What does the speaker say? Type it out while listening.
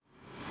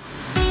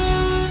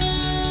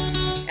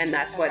And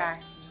that's what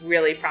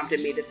really prompted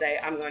me to say,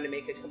 I'm going to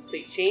make a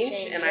complete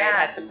change. And I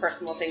had some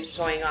personal things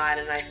going on,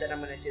 and I said, I'm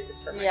going to do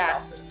this for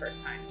myself for the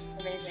first time.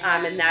 Amazing.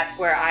 And that's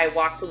where I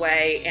walked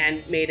away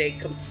and made a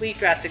complete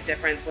drastic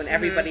difference when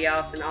everybody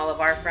else and all of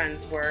our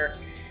friends were,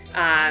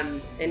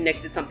 and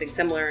Nick did something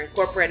similar in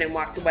corporate and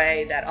walked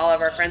away, that all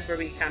of our friends were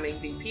becoming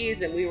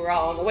VPs, and we were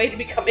all on the way to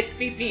becoming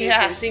VPs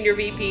and senior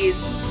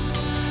VPs.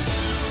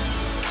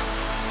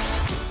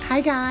 Hi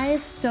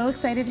guys, so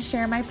excited to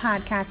share my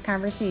podcast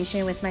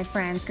conversation with my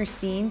friends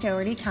Christine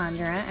Doherty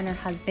Kondra and her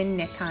husband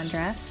Nick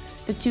Kondra,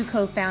 the two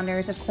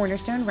co-founders of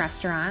Cornerstone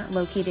Restaurant,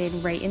 located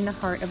right in the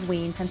heart of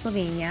Wayne,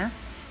 Pennsylvania.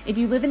 If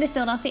you live in the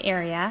Philadelphia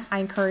area, I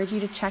encourage you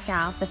to check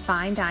out the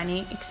fine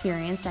dining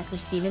experience that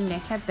Christine and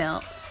Nick have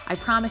built. I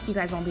promise you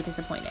guys won't be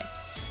disappointed.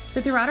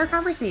 So throughout our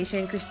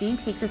conversation, Christine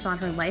takes us on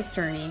her life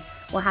journey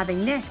while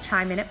having Nick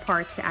chime in at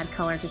parts to add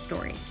color to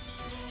stories.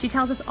 She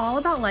tells us all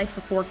about life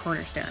before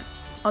Cornerstone.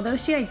 Although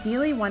she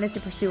ideally wanted to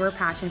pursue her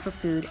passion for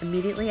food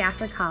immediately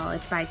after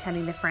college by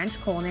attending the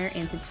French Culinary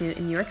Institute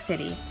in New York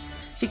City,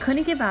 she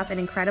couldn't give up an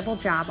incredible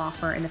job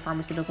offer in the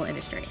pharmaceutical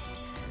industry.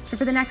 So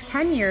for the next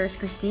 10 years,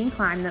 Christine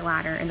climbed the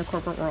ladder in the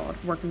corporate world,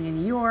 working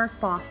in New York,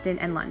 Boston,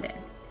 and London.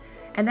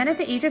 And then at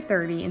the age of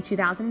 30 in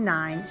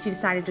 2009, she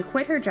decided to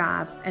quit her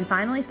job and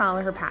finally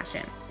follow her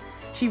passion.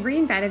 She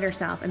reinvented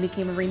herself and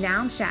became a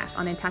renowned chef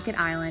on Nantucket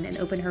Island and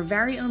opened her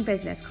very own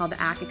business called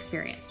the ACK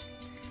Experience.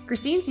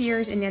 Christine's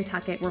years in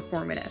Nantucket were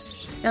formative.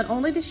 Not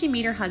only did she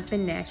meet her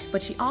husband Nick,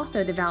 but she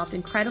also developed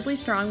incredibly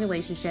strong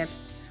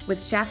relationships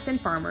with chefs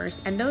and farmers,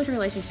 and those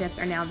relationships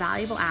are now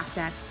valuable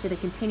assets to the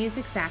continued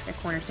success at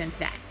Cornerstone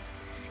today.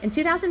 In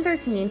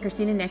 2013,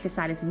 Christine and Nick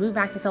decided to move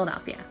back to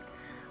Philadelphia.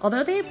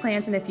 Although they had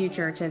plans in the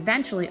future to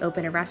eventually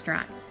open a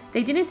restaurant,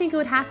 they didn't think it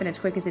would happen as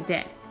quick as it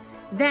did.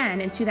 Then,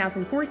 in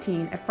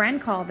 2014, a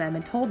friend called them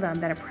and told them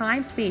that a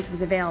prime space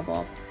was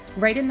available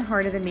right in the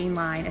heart of the main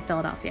line of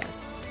Philadelphia.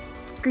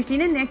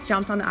 Christine and Nick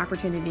jumped on the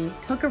opportunity,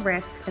 took a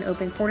risk, and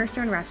opened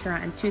Cornerstone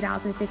Restaurant in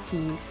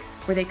 2015,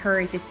 where they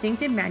curate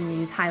distinctive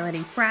menus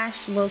highlighting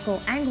fresh,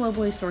 local, and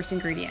globally sourced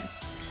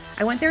ingredients.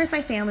 I went there with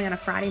my family on a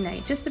Friday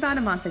night just about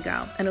a month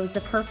ago, and it was the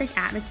perfect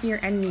atmosphere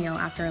and meal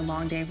after a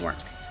long day of work.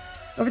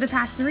 Over the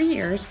past 3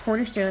 years,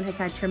 Cornerstone has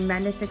had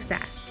tremendous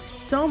success,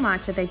 so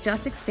much that they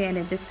just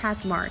expanded this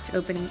past March,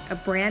 opening a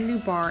brand new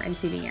bar and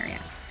seating area.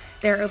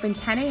 They are open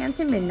 10 a.m.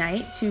 to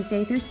midnight,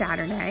 Tuesday through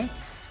Saturday,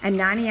 and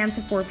 9 a.m.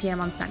 to 4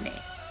 p.m. on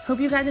Sundays. Hope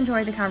you guys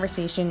enjoyed the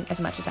conversation as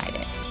much as I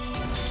did.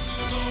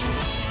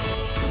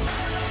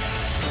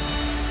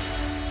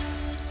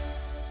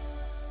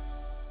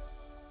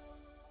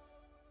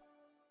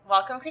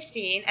 Welcome,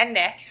 Christine, and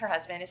Nick, her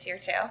husband, is here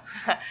too,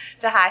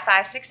 to High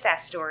Five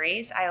Success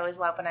Stories. I always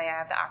love when I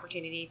have the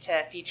opportunity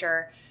to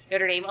feature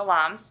Notre Dame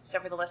alums. So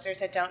for the listeners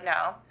that don't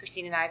know,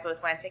 Christine and I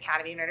both went to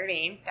Academy of Notre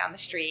Dame down the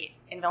street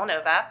in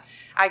Villanova.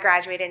 I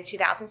graduated in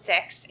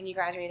 2006, and you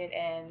graduated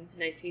in?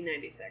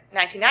 1996.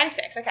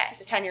 1996, okay,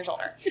 so 10 years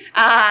older.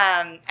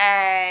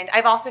 And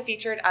I've also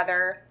featured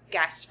other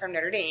guests from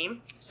Notre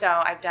Dame.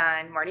 So I've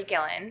done Marty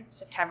Gillen,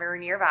 September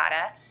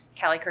Nirvana,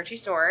 Kelly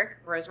Kirchie-Sorg,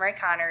 Rosemary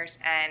Connors,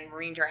 and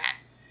Maureen Durant.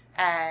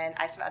 And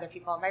I have some other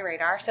people on my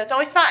radar. So it's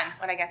always fun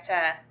when I get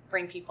to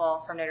bring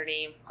people from Notre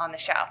Dame on the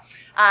show.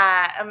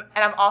 And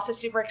I'm also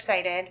super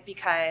excited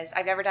because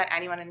I've never done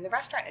anyone in the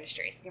restaurant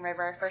industry. You're my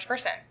very first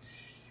person.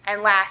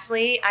 And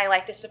lastly, I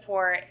like to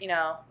support,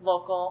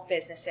 local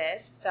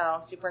businesses. So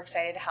I'm super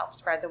excited to help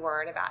spread the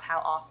word about how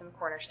awesome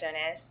Cornerstone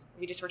is.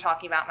 We just were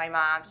talking about my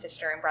mom,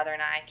 sister, and brother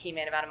and I came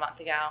in about a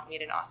month ago. We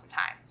had an awesome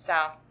time.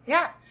 So,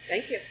 yeah.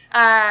 Thank you.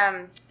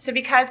 So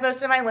because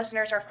most of my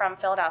listeners are from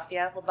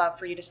Philadelphia, would love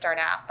for you to start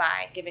out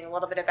by giving a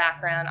little bit of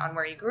background on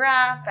where you grew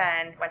up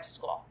and went to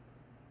school.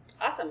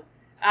 Awesome.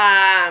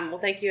 Well,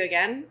 thank you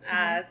again,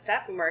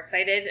 Steph, and we're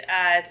excited.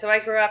 So I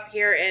grew up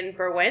here in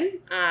Berwyn,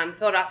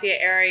 Philadelphia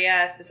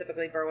area,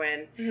 specifically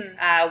Berwyn.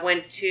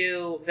 Went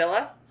to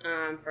Villa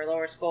for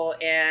lower school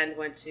and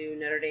went to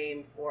Notre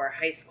Dame for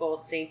high school,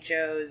 St.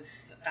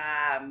 Joe's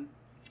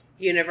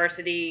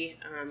University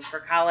for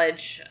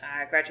college.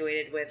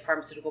 Graduated with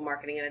pharmaceutical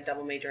marketing and a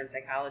double major in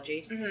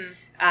psychology.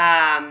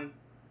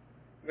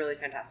 Really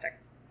fantastic.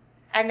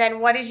 And then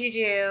what did you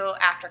do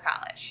after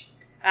college?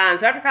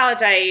 So after college,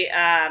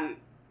 I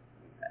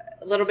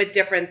a little bit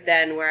different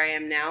than where I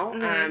am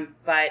now.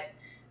 But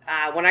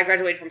when I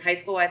graduated from high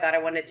school, I thought I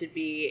wanted to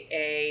be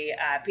a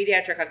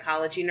pediatric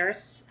oncology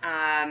nurse.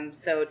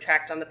 So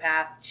tracked on the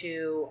path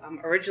to,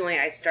 originally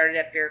I started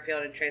at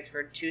Fairfield and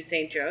transferred to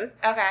St.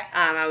 Joe's. Okay.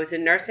 I was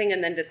in nursing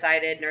and then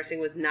decided nursing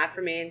was not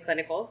for me in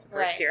clinicals the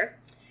first year.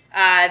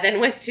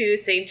 Then went to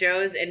St.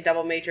 Joe's and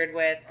double majored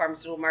with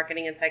pharmaceutical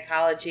marketing and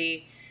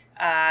psychology.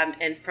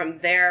 And from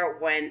there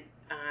went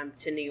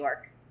to New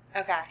York.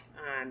 Okay.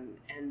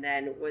 And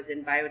then was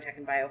in biotech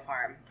and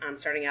biopharm,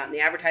 starting out in the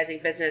advertising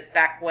business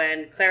back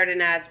when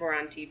Claritin ads were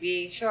on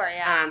TV. Sure,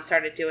 yeah.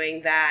 Started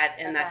doing that,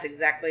 and that's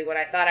exactly what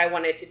I thought I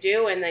wanted to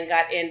do, and then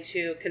got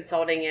into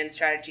consulting and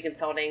strategy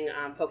consulting,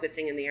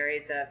 focusing in the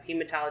areas of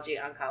hematology,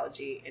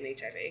 oncology, and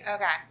HIV.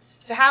 Okay.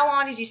 So how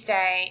long did you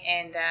stay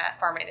in the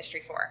pharma industry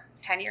for?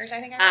 10 years, I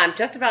think I read?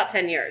 Just about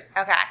 10 years.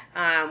 Okay.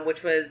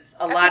 Which was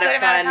That's lot a good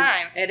of fun. amount of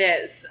time. It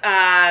is.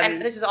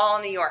 And this is all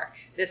in New York?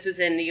 This was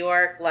in New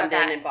York,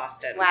 London, and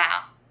Boston.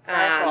 Wow.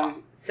 Very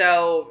cool.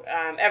 So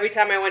every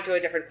time I went to a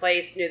different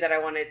place, knew that I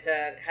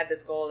had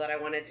this goal that I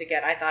wanted to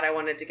get. I thought I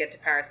wanted to get to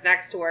Paris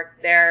next to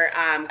work there.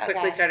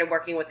 Quickly started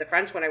working with the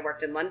French when I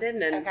worked in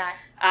London,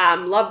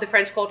 and loved the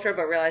French culture,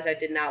 but realized I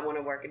did not want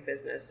to work in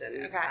business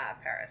in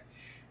Paris.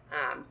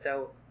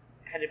 So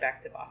headed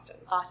back to Boston.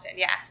 Boston,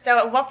 yeah. So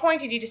at what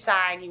point did you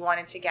decide you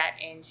wanted to get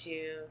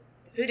into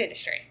the food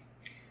industry?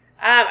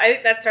 I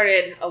think that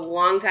started a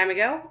long time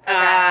ago.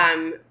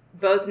 Okay.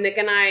 Both Nick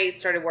and I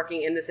started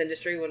working in this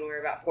industry when we were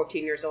about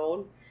 14 years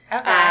old.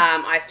 Okay.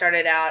 I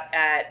started out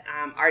at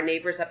our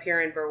neighbors up here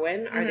in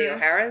Berwyn are the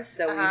O'Haras.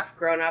 So we've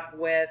grown up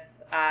with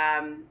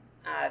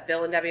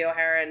Bill and Debbie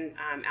O'Hara and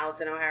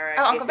Allison O'Hara,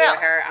 Casey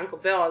O'Hara, Uncle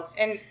Bill's.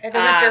 And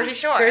the Jersey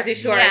Shore. Jersey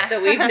Shore. Yeah.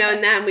 So we've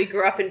known them. We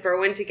grew up in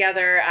Berwyn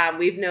together.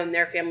 We've known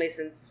their family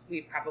since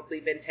we've probably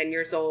been 10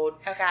 years old.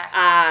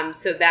 Okay.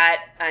 So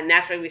that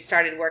naturally we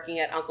started working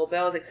at Uncle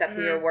Bill's, except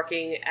we were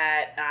working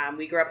at,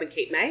 we grew up in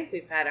Cape May.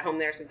 We've had a home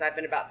there since I've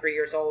been about 3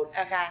 years old.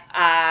 Okay.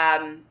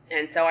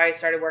 And so I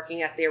started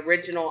working at the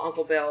original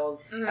Uncle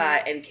Bill's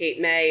in Cape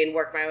May and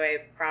worked my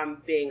way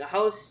from being a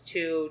host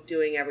to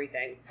doing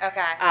everything.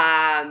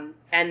 Okay.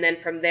 And then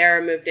from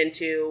there moved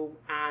into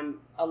a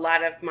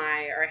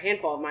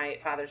handful of my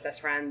father's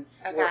best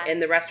friends were in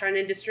the restaurant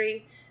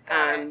industry.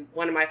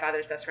 One of my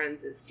father's best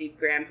friends is Steve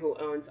Graham, who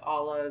owns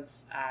all of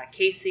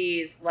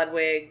Casey's,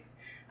 Ludwig's.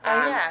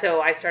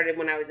 So I started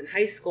when I was in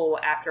high school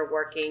after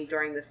working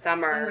during the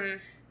summer,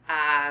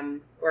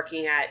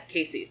 working at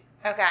Casey's.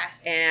 Okay.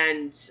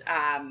 And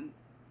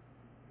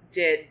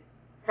did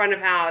front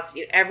of house,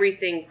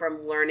 everything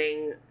from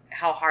learning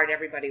how hard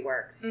everybody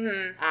works.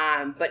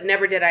 But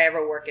never did I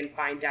ever work in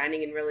fine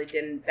dining, and really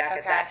didn't back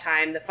at that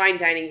time. The fine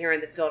dining here in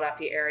the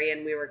Philadelphia area,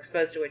 and we were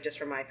exposed to it just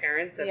from my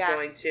parents of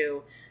going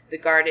to the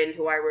Garden,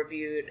 who I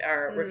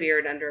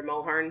revered under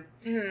Mulhern,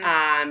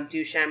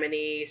 Du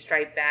Chamonix,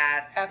 Striped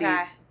Bass,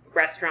 these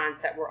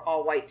restaurants that were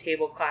all white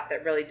tablecloth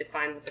that really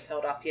defined what the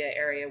Philadelphia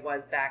area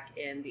was back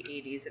in the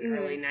 80s and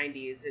early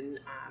 90s. And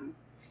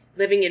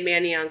living in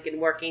Manayunk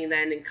and working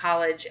then in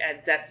college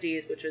at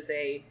Zesties, which was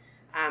a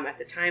at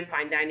the time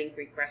fine dining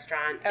Greek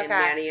restaurant in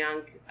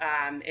Manayunk,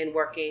 and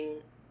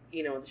working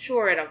the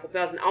shore at Uncle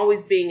Bill's, and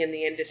always being in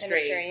the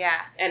industry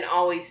and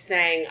always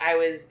saying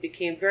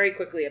became very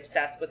quickly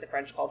obsessed with the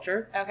French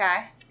culture.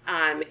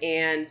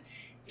 And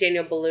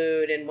Daniel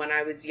Boulud, and when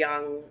I was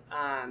young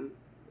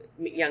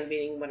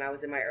meaning when I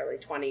was in my early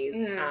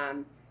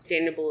 20s,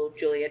 Daniel Boulud,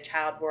 Julia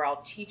Child were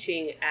all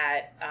teaching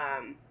at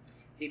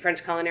the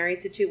French Culinary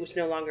Institute, which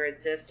no longer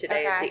exists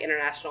today. It's the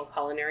International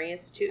Culinary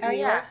Institute in New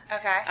York.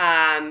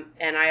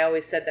 And I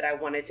always said that I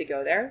wanted to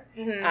go there.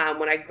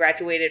 When I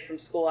graduated from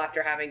school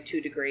after having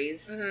 2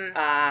 degrees,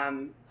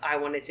 I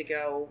wanted to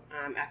go,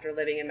 after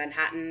living in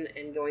Manhattan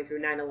and going through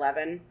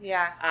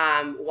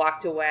 9/11,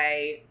 walked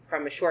away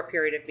from a short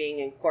period of being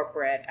in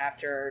corporate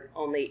after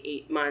only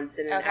 8 months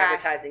and in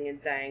advertising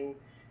and saying,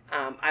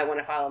 I want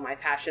to follow my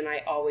passion. I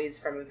always,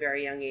 from a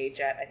very young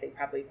age, at I think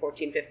probably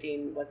 14,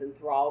 15, was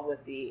enthralled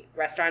with the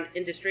restaurant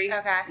industry.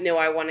 Knew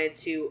I wanted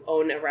to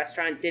own a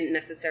restaurant. Didn't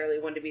necessarily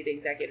want to be the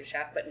executive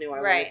chef, but knew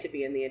I wanted to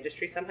be in the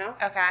industry somehow.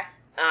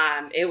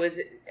 It was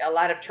a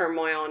lot of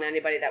turmoil, and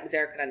anybody that was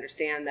there could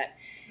understand that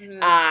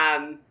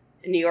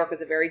New York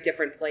was a very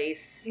different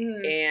place.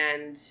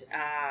 And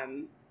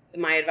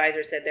my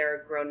advisor said there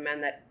are grown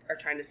men that are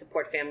trying to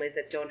support families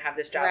that don't have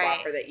this job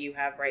offer that you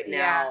have right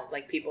now.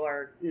 Like, people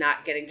are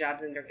not getting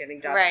jobs and they're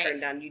getting jobs turned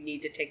down. You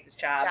need to take this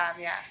job.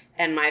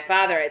 And my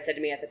father had said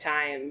to me at the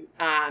time,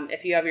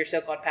 if you have your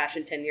so-called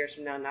passion 10 years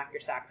from now, knock your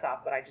socks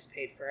off, but I just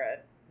paid for a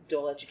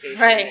dual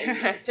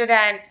education. So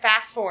then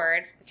fast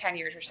forward the 10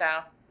 years or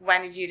so,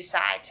 when did you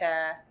decide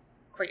to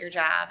quit your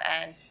job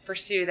and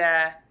pursue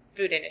the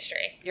food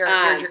industry, your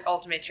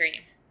ultimate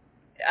dream?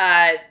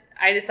 I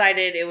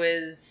decided it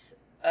was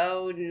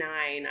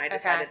 2009, I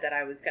decided that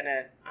I was going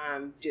to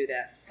do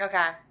this.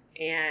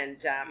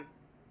 And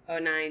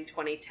 2009,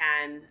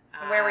 2010.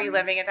 Where were you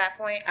living at that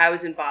point? I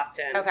was in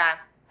Boston.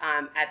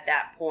 At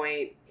that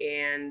point,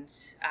 and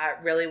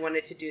really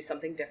wanted to do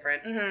something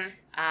different.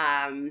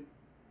 And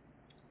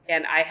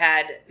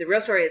the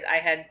real story is I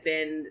had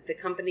been, the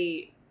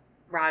company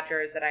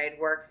Rogers that I had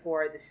worked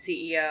for, the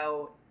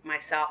CEO,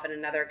 myself, and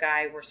another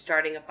guy were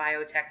starting a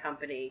biotech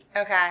company.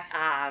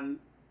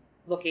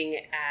 Looking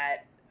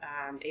at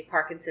a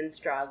Parkinson's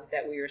drug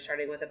that we were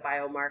starting with a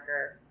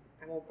biomarker.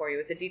 I won't bore you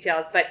with the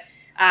details, but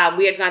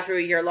we had gone through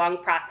a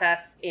year-long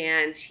process,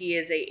 and he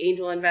is an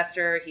angel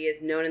investor. He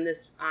is known in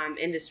this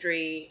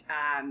industry,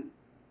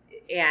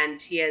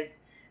 and he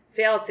has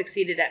failed,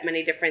 succeeded at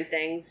many different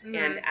things.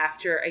 And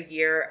after a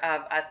year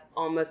of us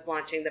almost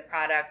launching the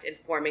product and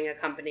forming a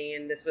company,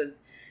 and this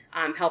was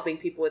helping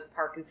people with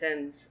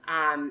Parkinson's,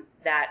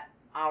 that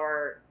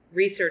our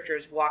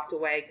researchers walked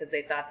away because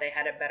they thought they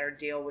had a better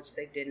deal, which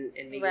they didn't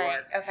in New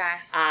York.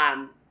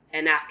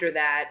 And after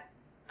that,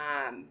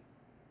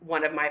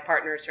 one of my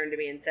partners turned to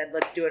me and said,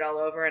 let's do it all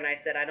over. And I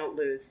said, I don't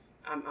lose.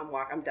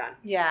 I'm done.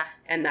 Yeah.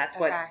 And that's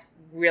what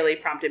really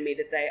prompted me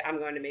to say, I'm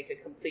going to make a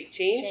complete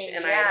change.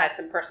 And I had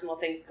some personal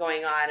things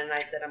going on. And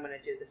I said, I'm going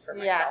to do this for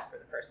myself for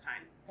the first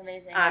time.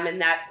 Amazing. And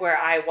that's where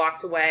I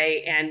walked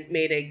away and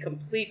made a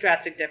complete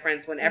drastic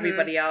difference when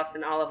everybody else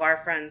and all of our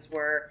friends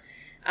were,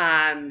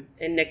 and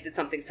Nick did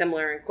something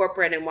similar in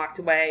corporate and walked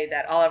away,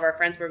 that all of our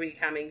friends were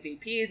becoming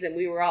VPs and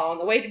we were all on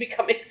the way to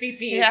becoming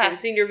VPs and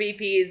senior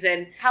VPs.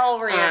 And how old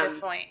were you at this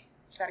point?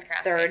 Just out of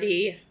curiosity.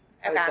 30. Okay.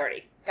 I was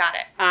 30. Got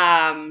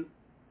it.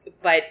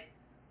 But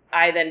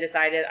I then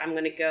decided I'm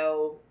going to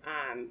go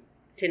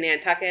to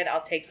Nantucket.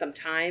 I'll take some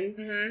time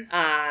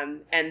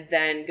and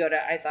then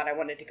I thought I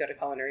wanted to go to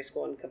culinary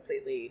school and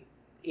completely,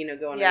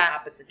 go in the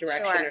opposite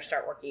direction or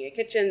start working in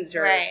kitchens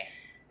or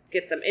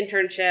get some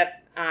internship.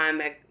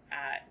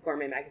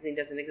 Gourmet Magazine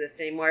doesn't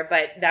exist anymore,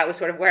 but that was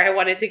sort of where I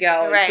wanted to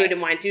go. Food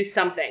and wine, do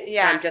something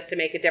just to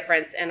make a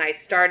difference. And I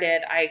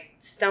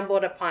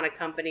stumbled upon a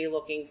company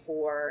looking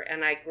for,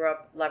 and I grew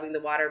up loving the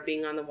water,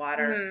 being on the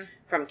water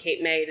from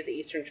Cape May to the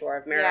eastern shore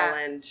of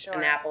Maryland,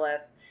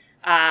 Annapolis,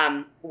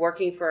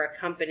 working for a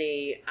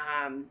company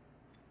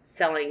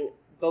selling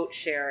boat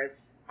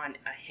shares on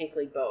a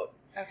Hinckley boat.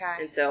 Okay.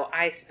 And so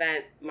I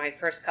spent my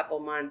first couple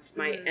months,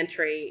 my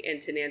entry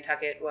into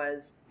Nantucket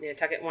was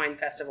Nantucket Wine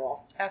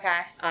Festival. Okay.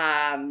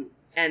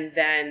 And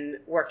then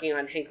working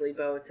on Hinckley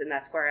boats, and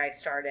that's where I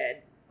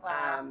started.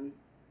 Wow.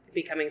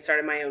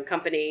 Started my own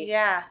company.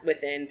 Yeah.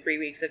 Within 3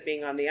 weeks of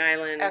being on the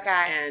island. Okay.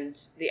 And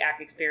the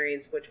ACK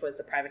Experience, which was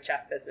the private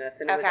chef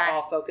business. And it was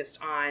all focused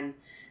on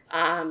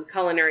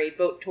culinary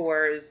boat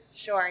tours.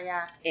 Sure,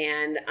 yeah.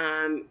 And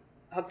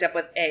hooked up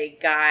with a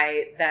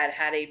guy that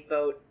had a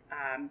boat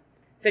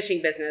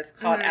fishing business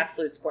called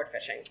Absolute Sport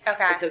Fishing.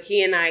 Okay. And so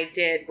he and I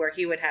did where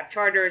he would have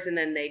charters and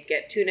then they'd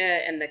get tuna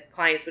and the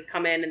clients would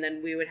come in and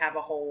then we would have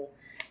a whole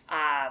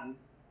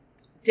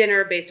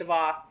dinner based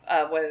off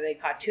of whether they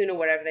caught tuna,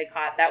 whatever they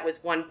caught. That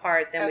was one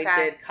part. Then we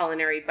did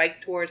culinary bike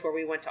tours where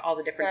we went to all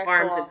the different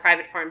farms and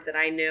private farms that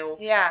I knew.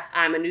 Yeah.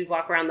 And we'd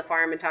walk around the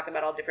farm and talk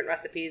about all different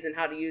recipes and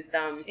how to use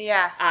them.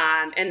 Yeah.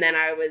 And then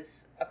I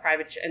was a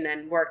private and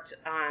then worked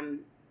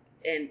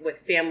with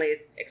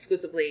families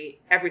exclusively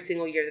every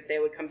single year that they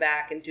would come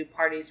back and do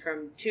parties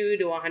from 2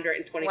 to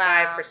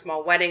 125 for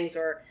small weddings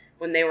or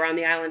when they were on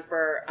the island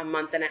for a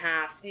month and a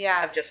half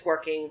of just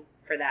working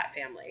for that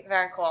family.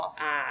 Very cool.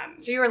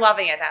 So you were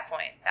loving it at that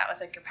point. That was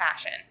like your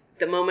passion.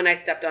 The moment I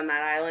stepped on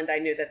that island, I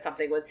knew that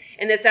something was,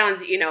 and it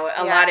sounds,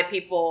 a lot of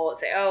people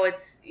say, oh,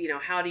 it's,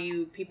 how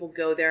do people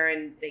go there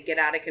and they get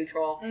out of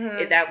control?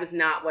 That was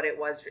not what it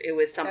was. It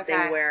was something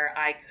where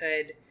I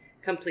could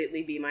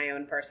completely be my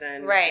own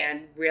person. Right.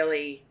 And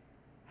really,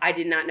 I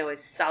did not know a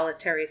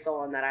solitary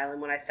soul on that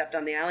island when I stepped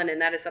on the island.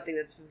 And that is something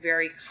that's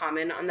very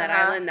common on that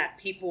island, that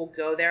people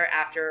go there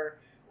after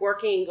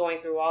working,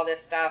 going through all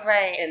this stuff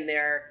in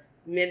their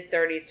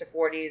mid-30s to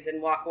 40s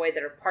and walk away,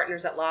 that are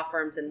partners at law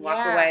firms and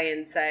walk away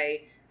and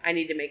say, I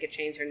need to make a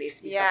change. There needs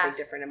to be something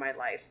different in my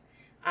life.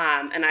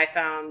 And I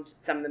found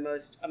some of the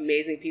most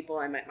amazing people.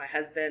 I met my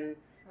husband.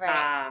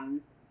 Right.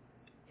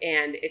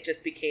 And it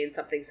just became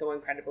something so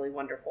incredibly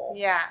wonderful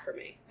for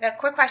me. Now,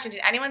 quick question.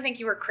 Did anyone think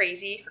you were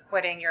crazy for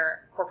quitting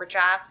your corporate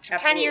job?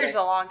 10 years is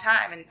a long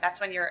time, and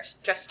that's when you're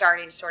just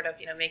starting to sort of,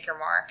 make your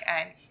mark,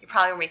 and you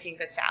probably were making a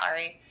good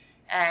salary,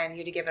 and you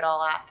had to give it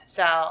all up.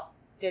 So,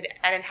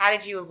 how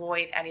did you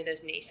avoid any of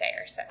those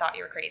naysayers that thought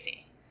you were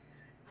crazy?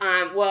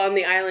 Well, on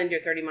the island,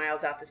 you're 30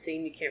 miles out to sea,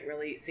 and you can't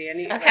really see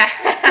any once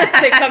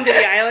they come to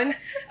the island.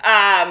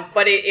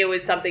 But it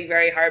was something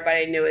very hard, but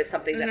I knew it was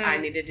something that I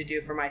needed to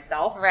do for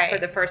myself for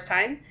the first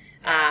time.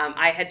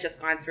 I had just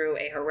gone through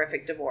a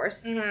horrific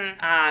divorce,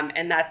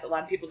 and that's, a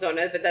lot of people don't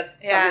know, but that's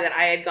something that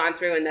I had gone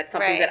through, and that's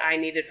something that I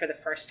needed for the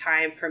first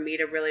time for me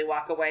to really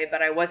walk away.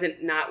 But I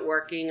wasn't not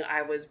working.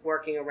 I was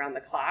working around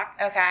the clock.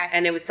 Okay.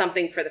 And it was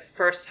something for the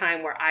first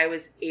time where I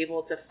was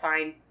able to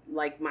find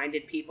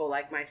like-minded people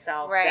like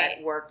myself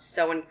that worked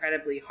so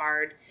incredibly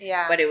hard.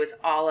 Yeah. But it was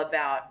all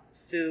about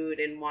food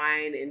and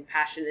wine and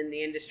passion in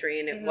the industry,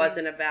 and it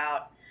wasn't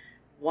about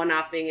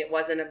one-upping. It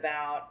was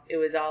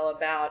all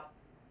about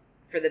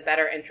for the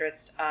better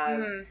interest of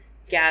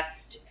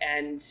guest.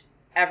 And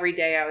every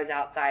day I was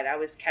outside, I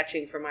was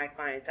catching for my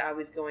clients. I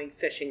was going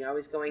fishing. I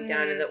was going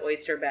down to the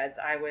oyster beds.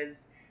 I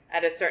was,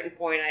 at a certain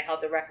point, I held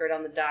the record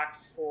on the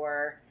docks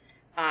for,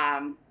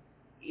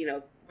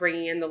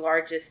 bringing in the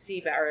largest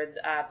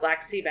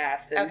black sea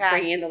bass and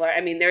bringing in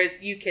the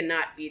you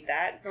cannot beat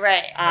that.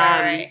 Right.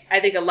 I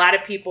think a lot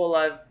of people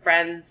of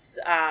friends,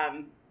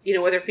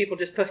 whether people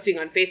just posting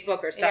on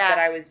Facebook or stuff that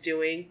I was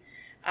doing,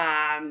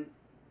 I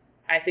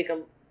think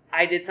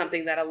I did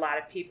something that a lot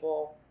of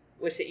people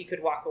wish that you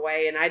could walk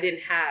away, and I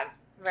didn't have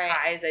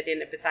ties.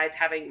 Besides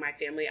having my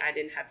family, I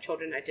didn't have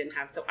children.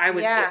 So I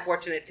was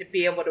fortunate to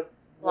be able to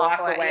walk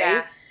away.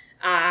 Yeah.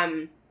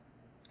 And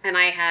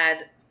I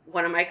had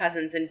one of my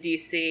cousins in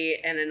D.C.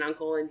 and an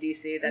uncle in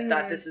D.C. that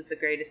thought this was the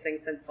greatest thing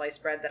since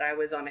sliced bread, that I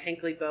was on a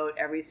Hinckley boat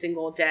every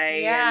single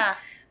day. Yeah.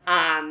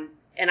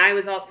 And I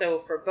was also,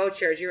 for boat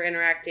shares, you're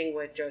interacting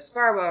with Joe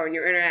Scarborough and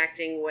you're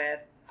interacting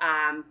with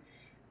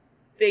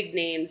big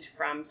names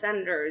from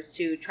senators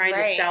to trying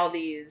to sell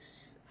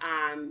these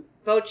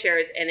boat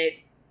shares, and it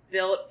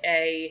built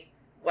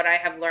what I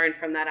have learned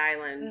from that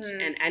island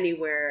and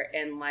anywhere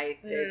in life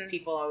is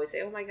people always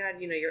say, oh my God,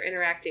 you're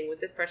interacting with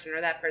this person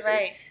or that person.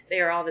 Right. They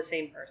are all the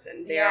same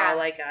person. They are all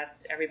like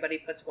us. Everybody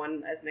puts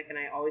one, as Nick and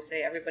I always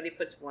say, everybody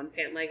puts one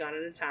pant leg on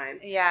at a time.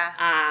 Yeah.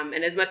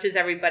 And as much as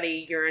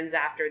everybody yearns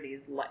after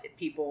these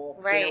people,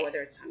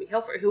 whether it's Tommy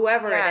Hilfiger,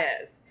 whoever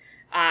it is,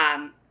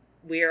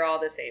 we are all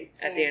the same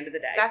at the end of the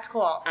day. That's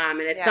cool. And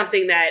it's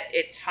something that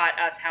it taught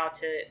us how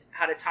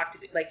to talk to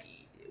people. Like,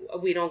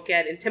 we don't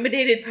get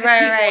intimidated by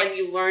people, and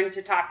you learn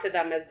to talk to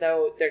them as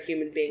though they're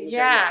human beings or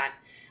not.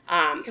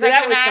 So I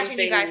can imagine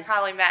you guys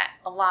probably met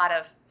a lot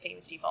of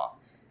famous people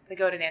that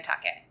go to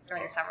Nantucket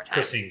during the summertime.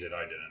 Christine did,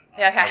 I didn't.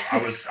 Yeah, okay.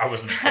 I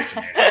was in the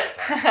kitchen the entire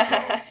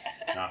time,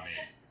 so not me.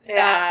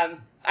 Yeah.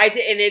 I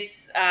did, and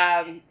it's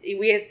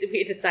we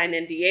had to sign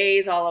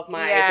NDAs. All of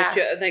my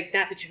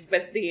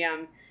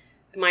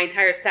my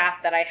entire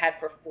staff that I had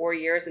for 4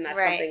 years, and that's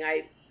something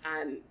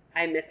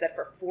I missed. That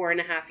for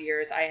 4.5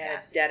 years, I had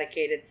a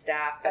dedicated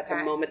staff that the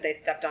moment they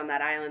stepped on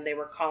that island, they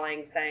were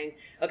calling saying,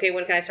 okay,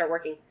 when can I start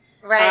working?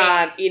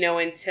 Right.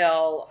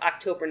 Until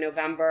October,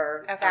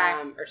 November,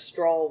 or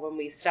stroll when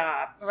we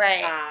stopped.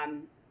 Right.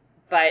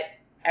 But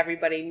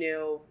everybody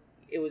knew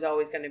it was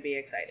always going to be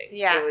exciting.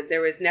 Yeah.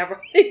 There was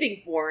never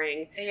anything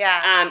boring.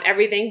 Yeah.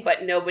 Everything,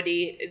 but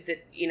nobody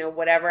that,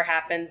 whatever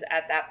happens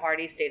at that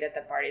party stayed at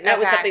that party. And that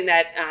was something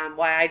that,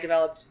 why I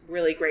developed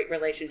really great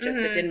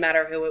relationships. It didn't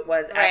matter who it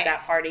was at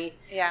that party.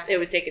 Yeah. It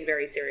was taken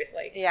very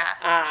seriously. Yeah.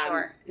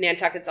 Sure.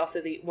 Nantucket's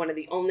also one of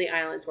the only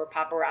islands where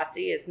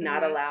paparazzi is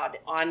not allowed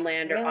on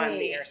land or on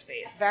the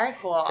airspace. Very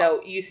cool.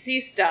 So you see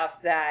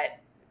stuff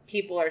that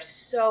people are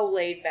so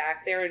laid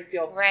back there and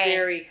feel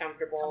very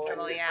comfortable.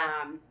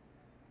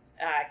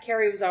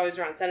 Carrie was always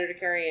around, Senator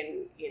Carrie,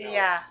 and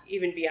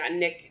even beyond.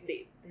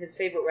 Nick, his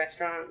favorite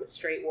restaurant was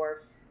Straight Wharf,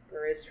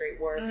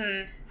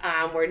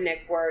 where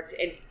Nick worked,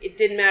 and it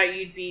didn't matter.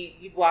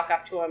 You'd walk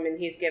up to him, and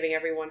he's giving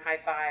everyone high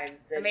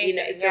fives. And,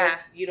 amazing.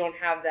 You don't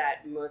have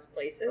that most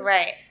places,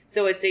 right?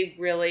 So it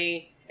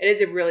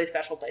is a really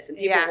special place, and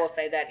people will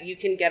say that you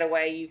can get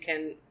away, you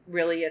can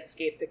really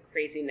escape the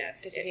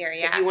craziness. Disappear,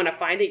 If you want to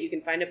find it, you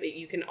can find it, but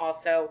you can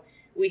also.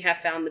 We have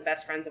found the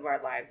best friends of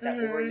our lives that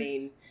will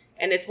remain.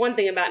 And it's one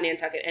thing about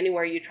Nantucket.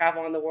 Anywhere you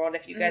travel in the world,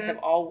 if you guys have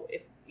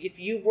if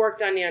you've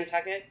worked on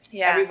Nantucket,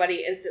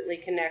 everybody instantly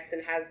connects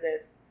and has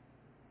this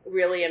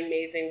really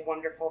amazing,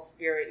 wonderful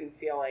spirit and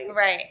feeling.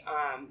 Right.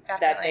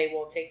 That they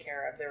will take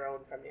care of their own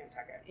from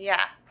Nantucket. Yeah.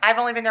 I've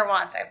only been there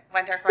once. I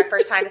went there for my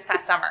first time this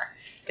past summer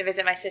to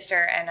visit my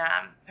sister and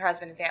her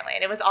husband and family.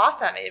 And it was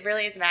awesome. It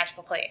really is a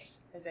magical place,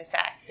 as they say.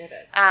 It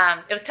is.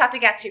 It was tough to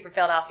get to from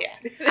Philadelphia.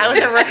 I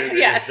was a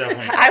rookie.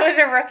 I was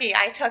a rookie.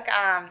 I took,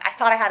 I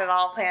thought I had it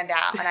all planned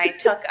out. And I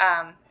took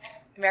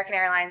American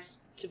Airlines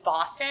to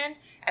Boston.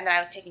 And then I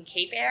was taking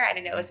Cape Air. I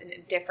didn't know it was in a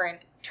different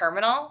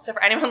terminal. So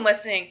for anyone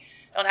listening,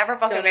 don't ever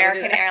book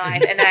American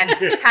Airlines. And then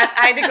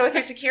I had to go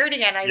through security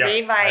again. I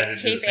made my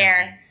Cape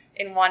Air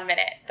in 1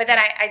 minute. But then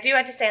I do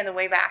have to say on the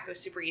way back, it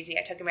was super easy.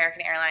 I took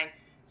American Airline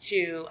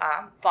to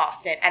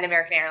Boston and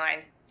American Airline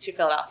to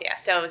Philadelphia.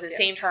 So it was the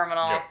same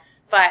terminal. Yeah.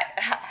 But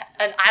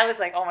and I was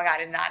like, oh my God,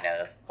 I did not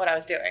know what I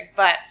was doing.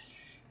 But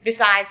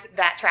besides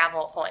that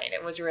travel point,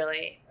 it was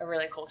really a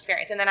really cool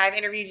experience. And then I've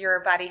interviewed your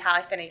buddy,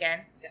 Holly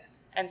Finnegan.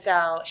 Yes. And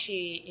so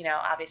she,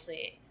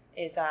 obviously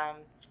is...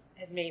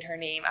 has made her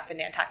name up in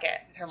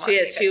Nantucket. She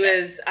is. She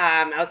was,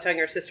 I was telling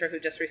her sister who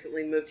just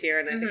recently moved here,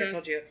 and I think I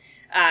told you,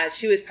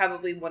 she was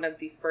probably one of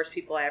the first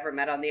people I ever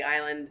met on the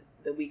island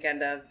the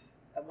weekend of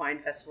a wine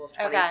festival of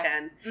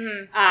 2010.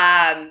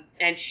 Okay.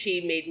 And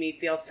she made me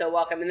feel so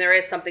welcome. And there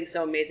is something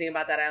so amazing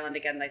about that island.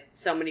 Again, like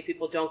so many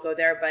people don't go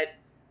there, but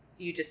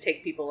you just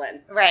take people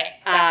in. Right.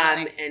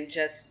 Definitely. And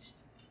just,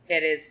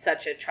 it is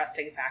such a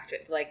trusting factor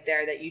like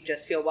there that you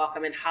just feel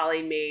welcome. And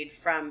Holly made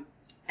from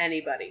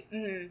anybody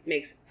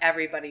makes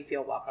everybody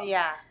feel welcome.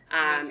 Yeah.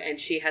 And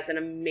she has an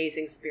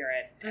amazing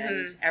spirit,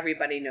 and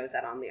everybody knows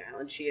that on the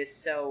island. She is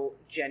so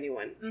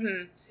genuine.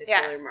 It's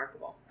really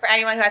remarkable. For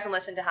anyone who hasn't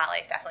listened to Holly,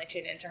 definitely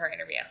tune into her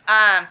interview.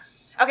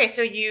 Okay,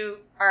 so you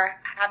are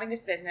having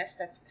this business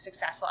that's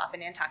successful up in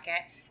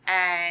Nantucket,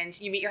 and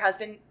you meet your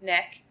husband,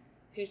 Nick,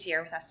 who's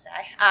here with us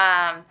today.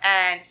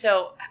 And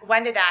so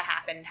when did that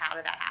happen, and how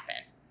did that happen?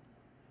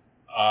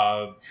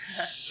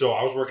 So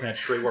I was working at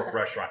Straight Wharf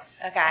Restaurant.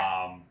 Okay.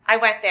 I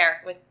went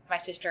there with my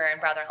sister and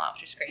brother-in-law,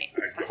 which was great.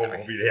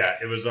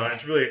 It was.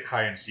 It's really a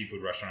high-end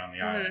seafood restaurant on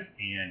the island,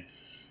 and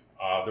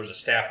there's a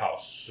staff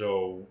house.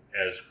 So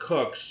as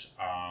cooks,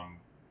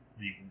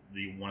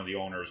 the one of the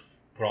owners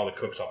put all the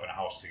cooks up in a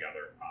house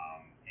together,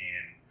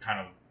 and kind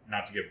of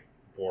not to give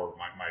bore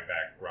my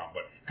background,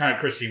 but kind of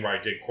Christine, where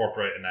I did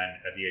corporate, and then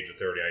at the age of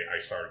 30, I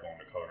started going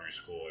to culinary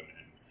school,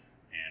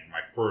 and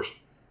my first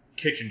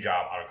kitchen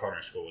job out of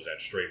culinary school was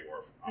at Straight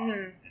Wharf.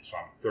 And so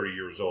I'm 30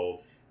 years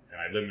old, and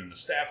I lived in the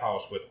staff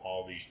house with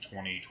all these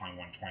 20,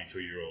 21,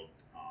 22-year-old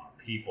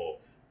people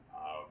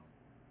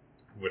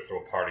who would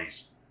throw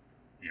parties,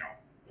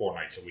 4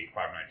 nights a week,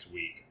 5 nights a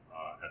week.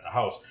 at the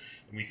house,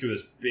 and we threw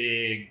this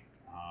big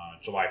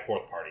July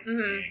 4th party.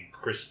 And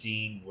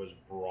Christine was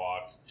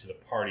brought to the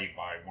party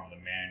by one of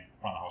the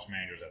front of the house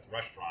managers at the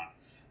restaurant,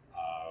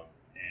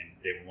 and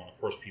they were one of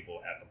the first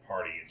people at the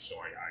party. And so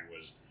I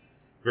was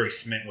very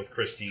smitten with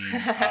Christine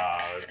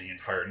the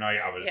entire night.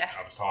 I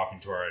was talking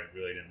to her. I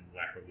really didn't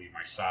let her leave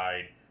my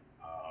side.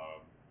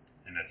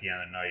 And at the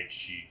end of the night,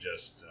 she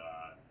just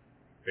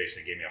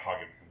basically gave me a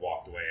hug and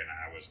walked away. And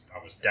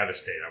I was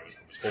devastated. I was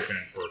hoping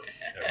for,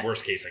 at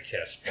worst case, a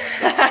kiss.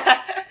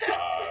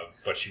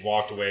 But she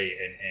walked away.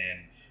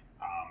 And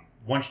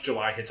once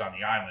July hits on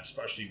the island,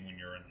 especially when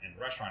you're in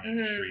the restaurant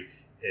industry,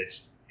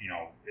 it's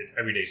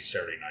every day's a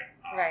Saturday night.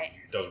 Right.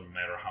 It doesn't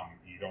matter how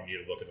you don't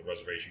need to look at the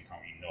reservation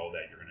count. You know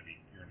that you're going to be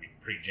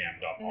pretty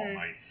jammed up all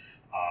night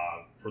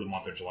for the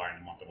month of July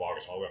and the month of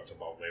August, all the way up to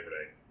about Labor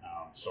Day.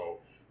 So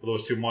for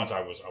those 2 months,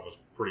 I was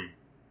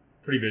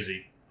pretty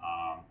busy.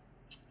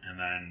 And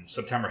then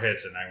September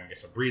hits, and everyone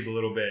gets to breathe a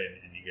little bit,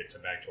 and you get to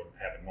back to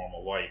having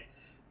normal life.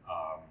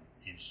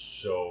 And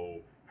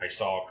so I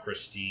saw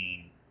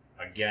Christine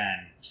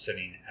again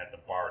sitting at the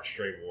bar at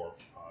Strait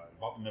Wharf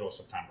about the middle of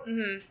September,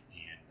 and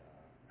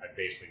I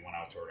basically went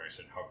out to her and I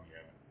said, "How come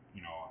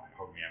you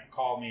haven't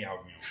called me? How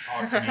come you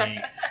haven't talked to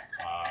me?"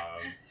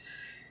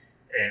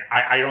 And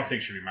I don't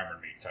think she remembered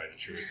me, to tell you the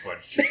truth.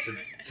 But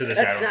to this,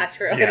 that's not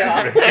true at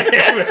all.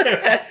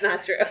 That's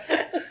not true.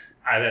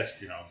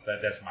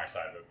 That's my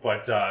side of it.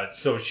 But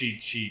so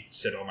she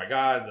said, "Oh my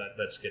God,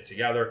 let's get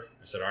together."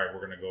 I said, "All right,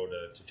 we're going to go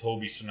to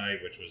Toby's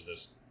tonight," which was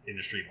this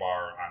industry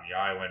bar on the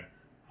island.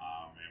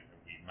 And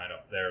we met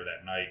up there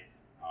that night.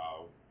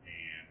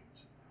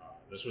 And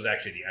this was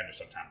actually the end of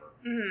September.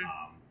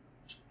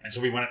 And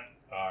so we went,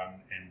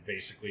 and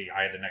basically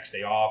I had the next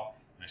day off.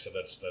 And I said,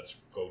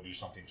 let's go do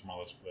something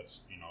tomorrow.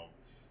 Let's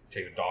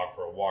take the dog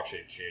for a walk.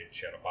 She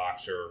had a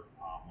boxer,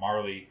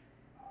 Marley.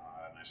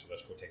 And I said,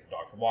 let's go take the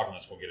dog for a walk and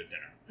let's go get a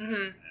dinner.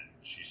 And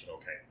she said,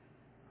 okay.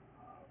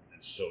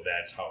 And so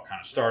that's how it kind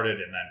of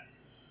started. And then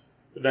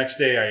the next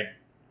day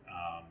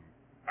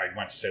I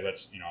went to say, where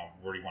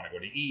do you want to go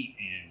to eat?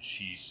 And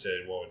she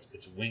said, well,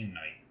 it's wing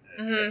night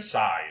at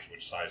Size,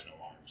 which Size no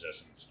longer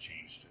exists, and it's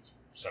changed. It's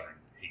 7 or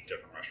 8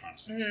 different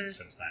restaurants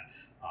since then.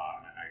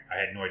 I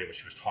had no idea what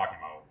she was talking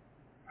about.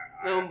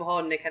 Lo and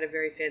behold, Nick had a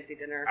very fancy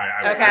dinner.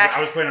 I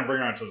was planning on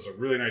bringing her to this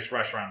really nice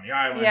restaurant on the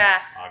island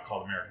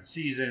called American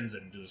Seasons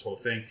and do this whole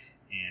thing.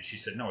 And she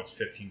said, no, it's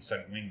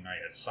 15-cent wing night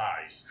at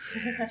Size.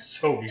 And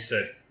so we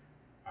said,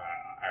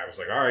 I was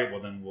like, all right,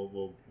 well then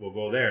we'll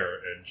go there.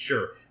 And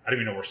sure, I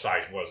didn't even know where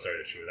Size was. There,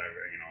 it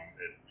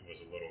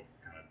was a little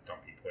kind of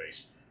dumpy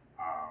place.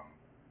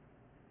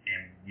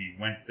 And we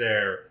went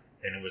there,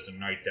 and it was the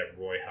night that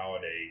Roy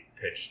Halladay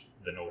pitched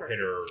the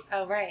no-hitter.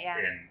 Oh right, yeah.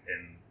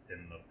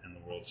 In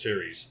the World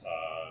Series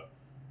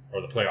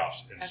or the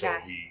playoffs, and so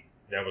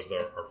that was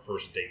our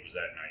first date was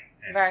that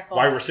night. And very cool.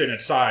 Why we're sitting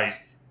at Size?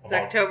 It's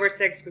October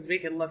 6th because we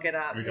can look it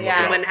up.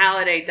 When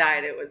Halladay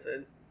died, it was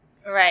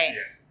right.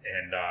 Yeah.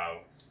 And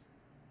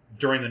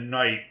during the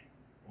night,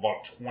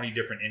 about 20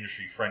 different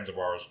industry friends of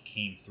ours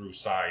came through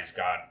Size,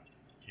 got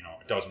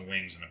a dozen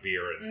wings and a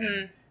beer,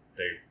 and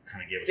they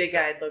kind of gave us big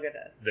guy. Look at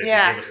us. They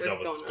gave us a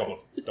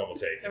double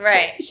take. And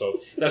right. So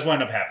that's what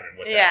ended up happening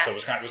with that. So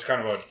it was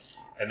kind of a,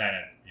 and then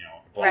it,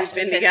 we've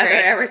been together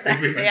ever since.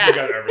 We've been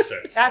together ever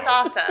since. That's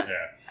awesome.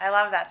 Yeah. I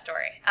love that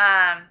story.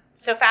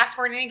 So fast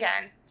forwarding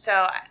again.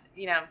 So,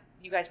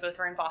 you guys both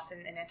were in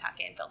Boston and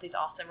Nantucket and built these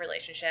awesome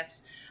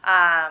relationships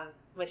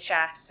with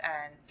chefs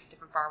and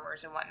different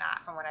farmers and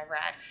whatnot from what I've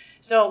read.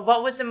 So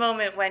what was the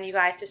moment when you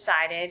guys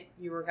decided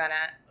you were going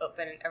to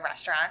open a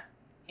restaurant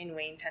in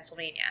Wayne,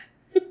 Pennsylvania?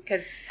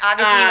 Because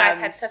obviously you guys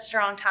had such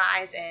strong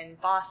ties in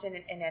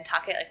Boston and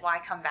Nantucket. Like, why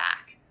come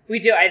back? We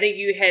do. I think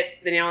you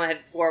hit the nail on the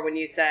head before when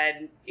you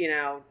said,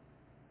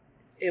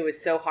 it was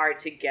so hard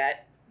to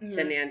get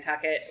to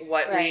Nantucket.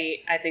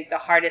 I think the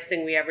hardest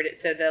thing we ever did.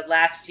 So the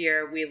last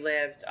year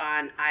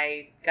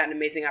I got an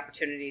amazing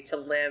opportunity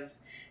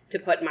to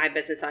put my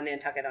business on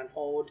Nantucket on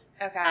hold.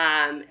 Okay.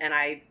 And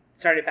I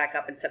started back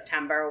up in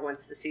September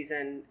once the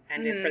season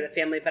ended for the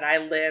family. But I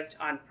lived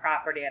on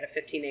property at a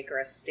 15-acre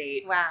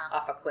estate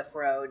off a cliff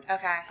road.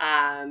 Okay.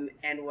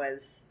 And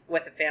was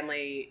with a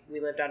family. We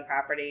lived on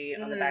property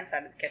on the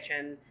backside of the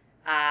kitchen.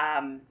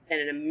 And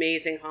an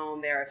amazing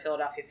home there, a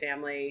Philadelphia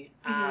family.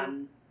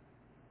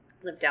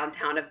 Lived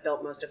downtown. I've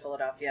built most of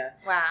Philadelphia.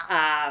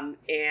 Wow.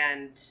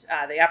 And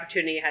the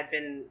opportunity had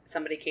been,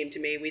 somebody came to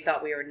me. We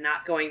thought we were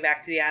not going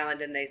back to the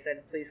island, and they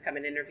said, please come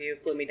and interview.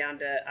 Flew me down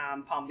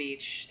to Palm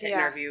Beach to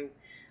interview,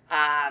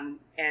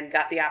 and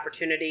got the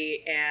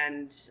opportunity.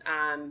 And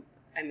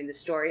the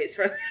story is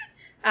for,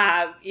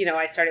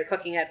 I started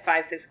cooking at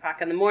 5-6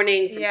 o'clock in the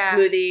morning, from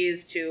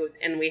smoothies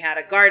and we had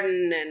a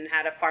garden and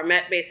had a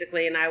farmette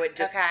basically. And I would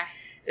just,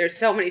 there's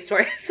so many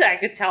stories I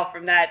could tell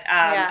from that,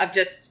 of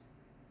just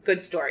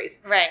good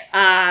stories. Right.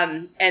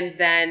 And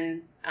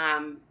then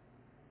I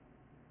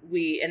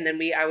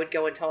would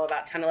go until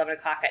about 10, 11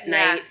 o'clock at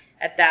night.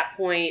 At that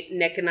point,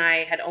 Nick and I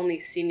had only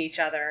seen each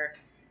other.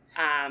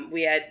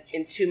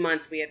 In 2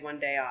 months, we had one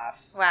day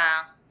off.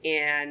 Wow.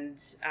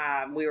 and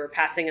we were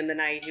passing in the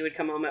night. He would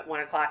come home at 1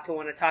 o'clock to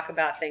want to talk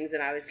about things,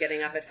 and I was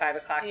getting up at 5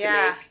 o'clock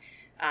to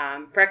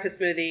make breakfast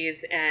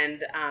smoothies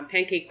and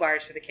pancake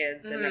bars for the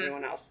kids and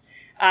everyone else.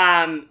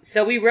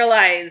 So we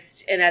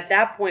realized, and at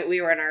that point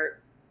we were in our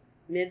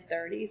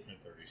mid-30s.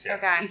 Yeah.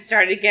 Okay. You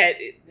started to get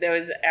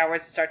those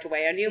hours to start to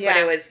weigh on you, but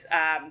it was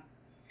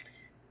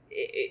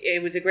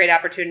it was a great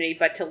opportunity.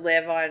 But to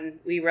live on,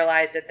 we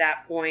realized at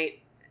that point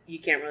you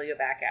can't really go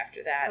back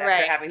after that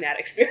after having that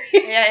experience.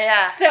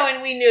 Yeah. So,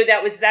 and we knew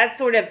that's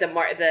sort of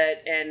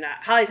and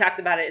Holly talks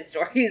about it in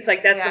stories.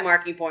 Like that's the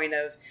marking point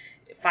of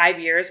 5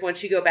 years.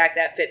 Once you go back,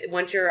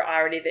 once you're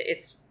already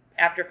it's.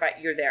 After fight,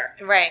 you're there.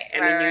 Right.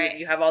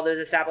 You have all those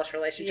established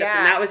relationships.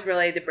 And that was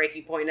really the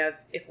breaking point of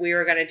if we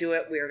were going to do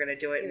it, we were going to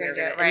do it.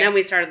 And then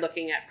we started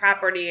looking at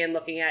property and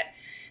looking at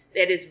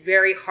it is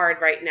very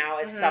hard right now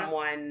as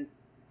someone,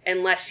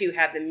 unless you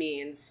have the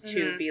means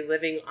to be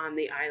living on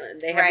the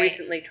island. They have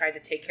recently tried to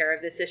take care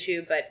of this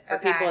issue, but for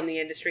people in the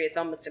industry, it's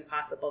almost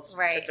impossible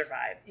to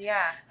survive.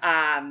 Yeah.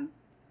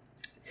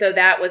 So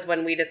that was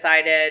when we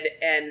decided,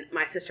 and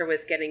my sister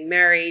was getting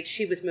married.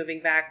 She was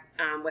moving back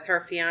with her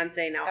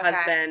fiance, now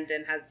husband,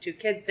 and has 2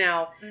 kids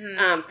now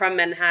from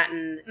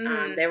Manhattan.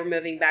 They were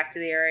moving back to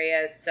the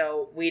area.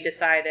 So we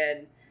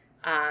decided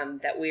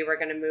that we were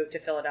going to move to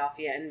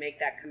Philadelphia and make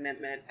that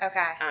commitment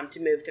to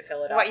move to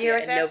Philadelphia. What year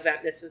was this?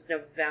 This was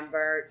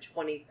November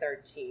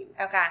 2013.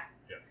 Okay.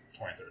 Yeah,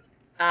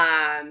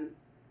 2013.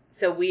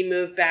 So we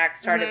moved back,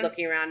 started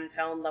looking around, and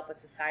fell in love with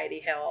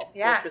Society Hill,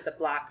 which was a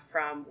block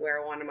from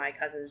where one of my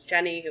cousins,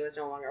 Jenny, who is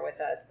no longer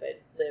with us,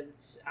 but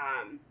lived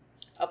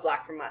a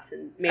block from us,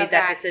 and made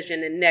that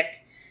decision. And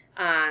Nick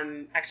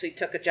actually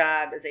took a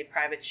job as a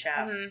private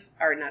chef,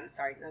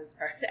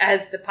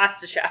 as the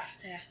pasta chef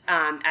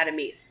at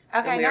Amis.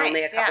 Okay, and we were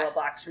only a couple of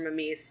blocks from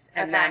Amis.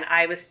 And then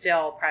I was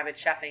still private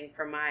chefing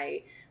for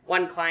my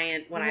one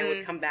client when I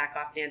would come back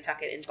off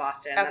Nantucket in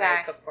Boston that I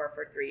would cook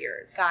for 3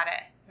 years. Got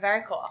it.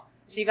 Very cool.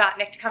 So you got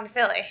Nick to come to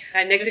Philly.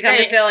 Nick to come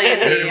to Philly.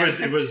 It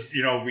was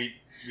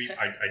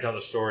I tell the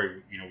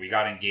story, we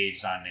got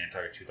engaged on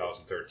Nantucket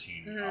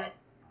 2013 right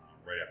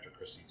after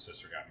Christine's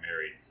sister got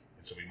married.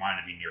 And so we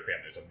wanted to be near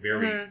family. There's a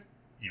very,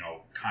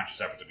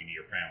 conscious effort to be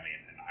near family.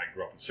 And I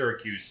grew up in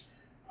Syracuse.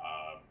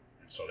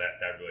 And so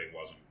that really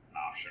wasn't an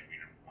option. We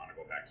didn't want to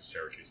go back to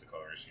Syracuse. The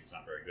culinary scene's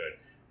not very good.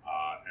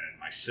 And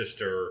my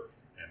sister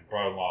and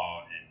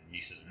brother-in-law and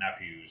nieces and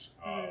nephews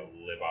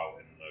live out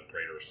in the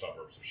greater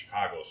suburbs of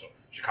Chicago. So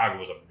Chicago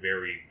was a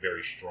very,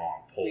 very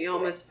strong pull. We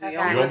almost went.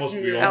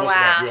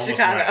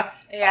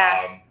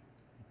 Yeah.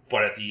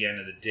 But at the end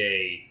of the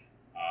day,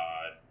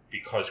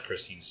 because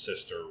Christine's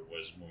sister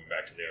was moving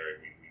back to the area,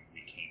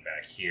 we came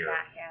back here.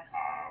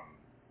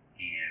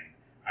 And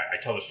I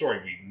tell the story.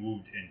 We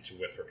moved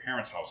with her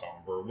parents' house out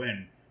in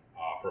Berlin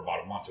for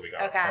about a month till we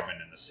got an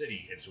apartment in the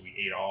city, and so we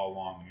ate all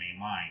along the main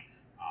line.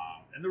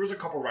 And there was a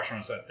couple of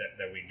restaurants that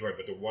we enjoyed,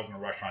 but there wasn't a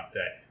restaurant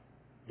that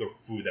the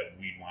food that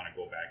we'd want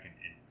to go back and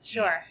eat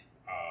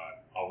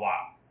a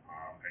lot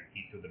and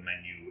eat through the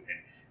menu. And,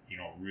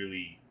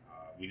 really,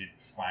 we didn't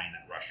find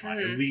that restaurant,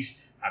 at least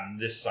on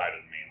this side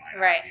of the main line.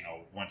 Right.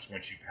 Once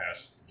you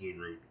pass the Blue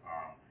Route,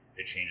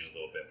 it changes a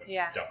little bit, but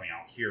definitely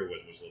out here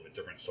was a little bit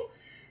different. So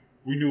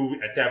we knew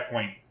at that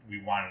point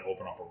we wanted to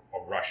open up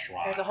a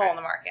restaurant. There's a hole in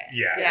the market.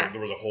 Yeah.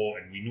 There was a hole,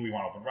 and we knew we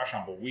wanted to open a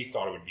restaurant, but we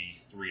thought it would be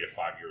 3 to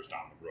 5 years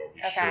down the road.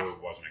 We sure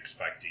wasn't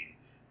expecting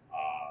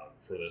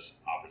for this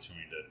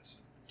opportunity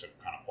to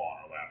kind of fall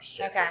in our laps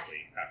so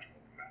quickly after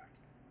moving back.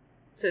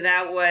 So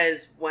that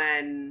was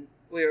when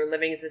we were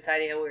living in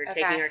Society Hill. We were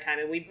taking our time,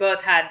 and we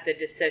both had the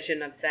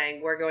decision of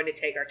saying we're going to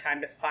take our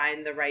time to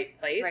find the right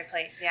place. Right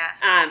place, yeah.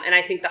 And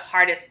I think the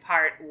hardest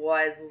part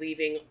was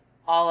leaving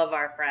all of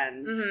our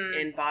friends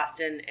in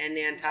Boston and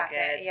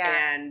Nantucket.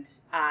 And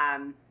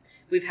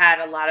we've had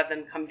a lot of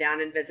them come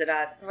down and visit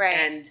us. Right.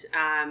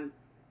 And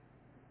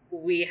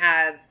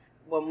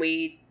when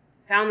we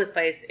found this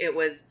place, it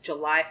was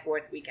July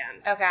 4th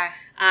weekend. Okay.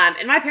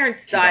 And my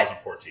parents thought...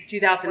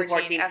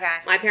 2014. Okay.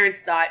 My parents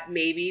thought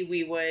maybe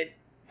we would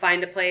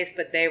find a place,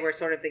 but they were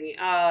sort of thinking,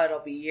 it'll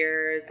be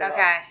years.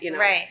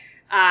 Right.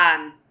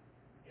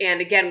 And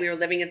again, we were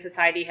living in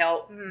Society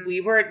Hill.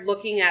 We were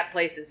looking at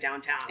places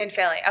downtown. In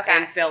Philly, okay.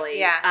 In Philly.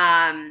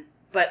 Yeah.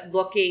 But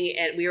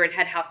we were in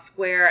Head House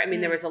Square. I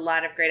mean, there was a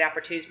lot of great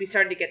opportunities. We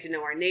started to get to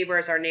know our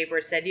neighbors. Our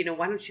neighbors said,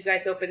 why don't you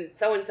guys open,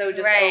 so-and-so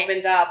just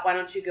opened up. Why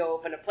don't you go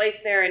open a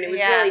place there? And it was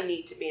really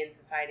neat to be in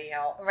Society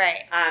Hill.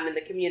 Right. And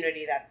the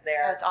community that's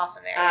there. Oh, it's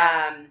awesome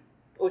there.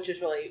 Which was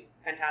really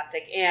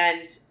fantastic.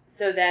 And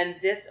so then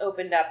this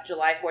opened up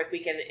July 4th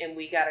weekend, and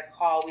we got a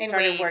call. We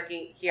started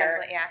working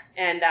here.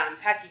 And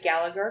Packy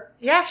Gallagher.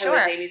 Yeah, sure. Who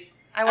was Amy's.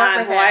 I work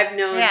with him. I've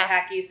known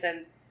Packy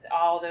since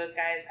all those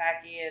guys,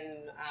 Packy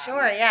and...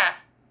 Sure, yeah.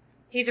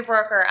 He's a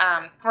broker,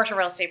 commercial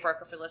real estate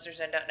broker for listeners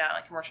that don't know,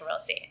 like commercial real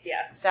estate.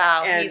 Yes. So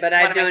but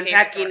I've known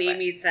Packy and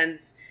Amy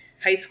since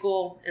high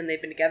school, and they've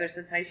been together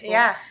since high school.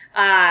 Yeah.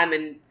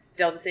 And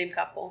still the same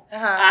couple.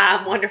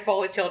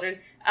 Wonderful with children.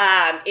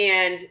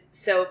 And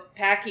so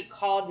Packy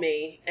called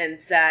me and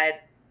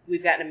said,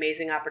 we've got an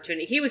amazing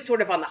opportunity. He was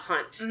sort of on the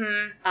hunt for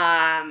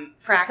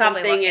Proactively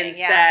something looking,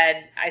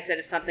 and I said,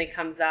 if something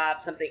comes up,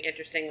 something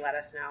interesting, let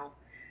us know.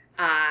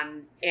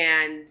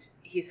 And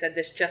he said,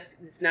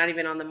 it's not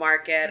even on the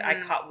market. I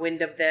caught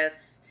wind of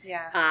this.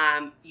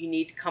 Yeah. You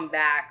need to come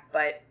back,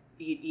 but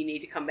you need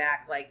to come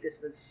back. Like,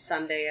 this was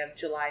Sunday of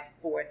July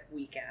 4th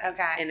weekend.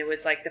 Okay. And it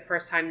was like the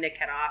first time Nick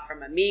had off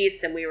from a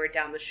Mies, and we were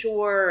down the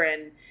shore,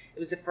 and it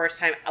was the first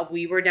time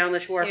we were down the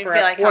shore for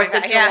a 4th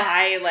of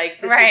July.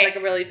 Like, this is like a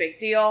really big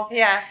deal.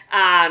 Yeah.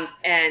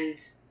 And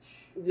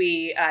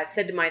we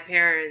said to my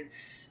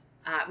parents,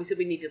 we said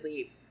we need to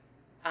leave.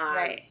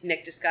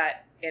 Nick just got,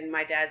 and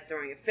my dad's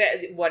throwing a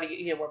fit. We're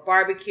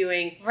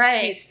barbecuing.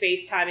 Right. He's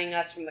FaceTiming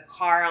us from the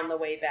car on the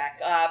way back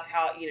up.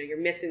 How, you're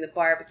missing the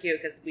barbecue,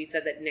 because we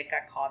said that Nick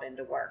got called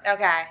into work.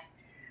 Okay.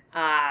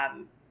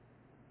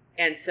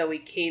 And so we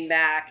came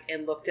back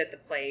and looked at the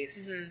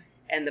place,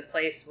 and the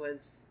place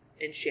was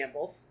in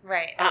shambles.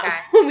 Right.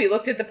 Okay. We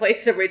looked at the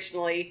place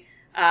originally.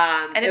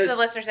 And just so the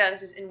listeners know,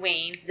 this is in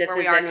Wayne, where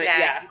we are today.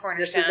 Yeah.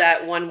 Cornerstone. This is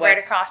at One West.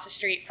 Right across the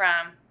street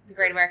from the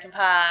Great American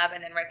Pub,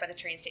 and then right by the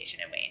train station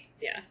in Wayne.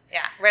 Yeah.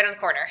 Yeah, right on the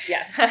corner.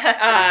 Yes.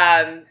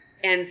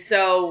 And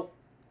so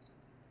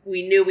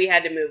we knew we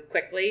had to move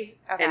quickly.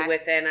 Okay. And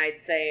within, I'd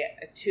say,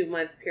 a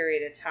 2-month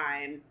period of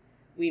time,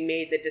 we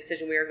made the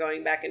decision. We were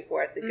going back and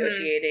forth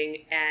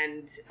negotiating.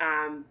 And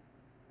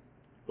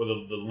well,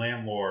 the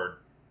landlord,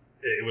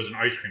 it was an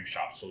ice cream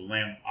shop. So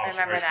ice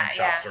cream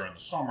shops during the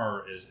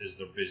summer is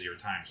the busier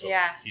time. So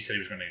he said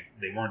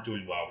they weren't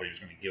doing well, but he was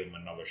going to give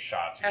them another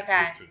shot to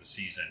get through the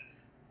season.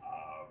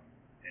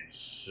 And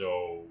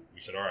so we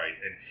said, all right.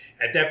 And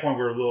at that point,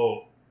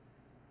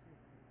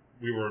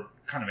 we were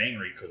kind of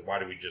angry, because why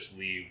did we just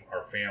leave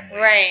our family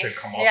to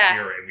come up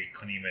here, and we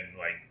couldn't even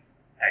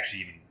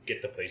actually even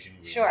get the place even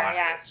we wanted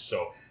it.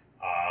 So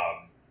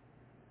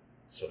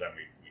so then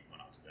we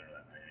went out to dinner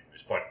that night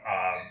anyways. But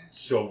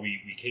so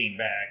we came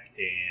back,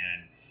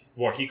 and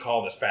he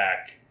called us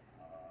back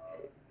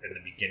in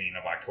the beginning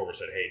of October,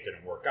 said, hey, it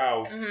didn't work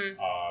out.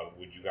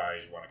 Would you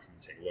guys want to come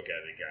take a look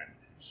at it again?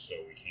 And so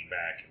we came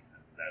back, and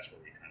that's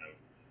where we kind of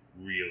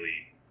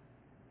really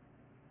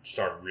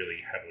started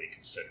heavily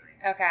considering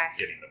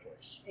getting the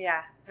place.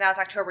 Yeah. That was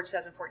October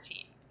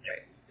 2014.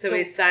 Right. So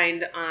we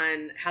signed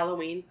on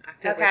Halloween,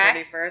 October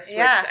 31st,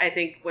 which I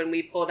think when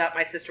we pulled up,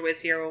 my sister was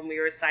here when we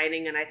were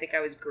signing, and I think I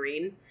was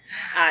green.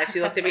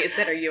 She looked at me and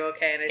said, are you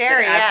okay? And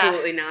Scary, I said,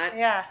 absolutely not.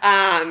 Yeah.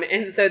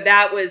 And so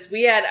that was,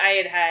 we had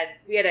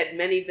had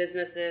many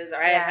businesses, or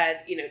I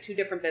had 2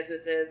 different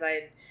businesses. I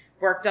had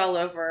worked all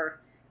over,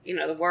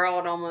 the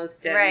world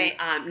almost.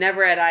 And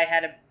never had I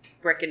had a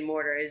brick and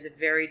mortar. It is a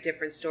very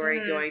different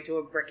story going to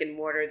a brick and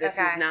mortar. This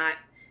is not,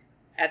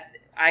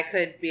 I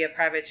could be a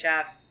private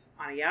chef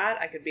on a yacht.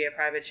 I could be a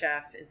private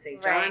chef in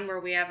St. John where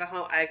we have a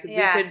home.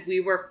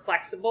 We were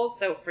flexible.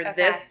 So for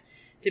this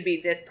to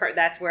be this part,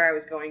 that's where I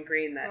was going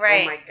green. That,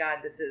 oh my God,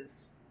 this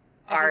is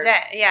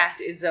it. Yeah.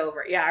 It's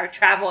over. Yeah. Our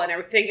travel and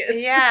everything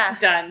is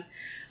done.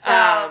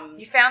 So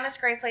you found this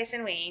great place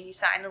in Wayne. You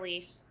signed the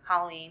lease,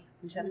 Halloween,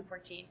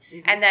 2014.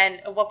 And then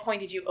at what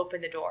point did you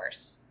open the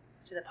doors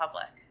to the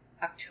public?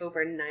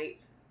 October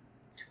 9th,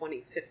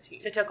 2015.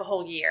 So it took a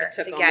whole year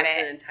to get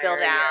it built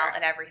out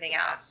and everything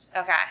else.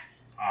 Okay.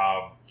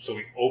 So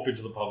we opened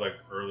to the public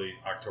early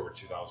October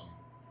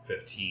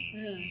 2015,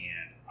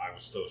 and I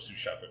was still a sous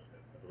chef at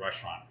the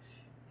restaurant.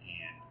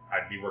 And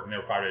I'd be working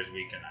there 5 days a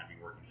week, and I'd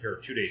be working here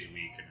 2 days a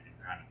week,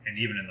 and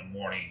even in the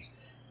mornings,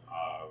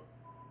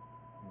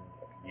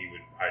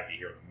 I'd be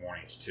here in the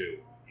mornings too.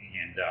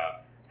 And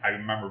I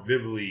remember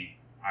vividly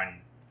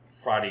on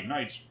Friday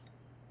nights,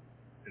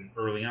 and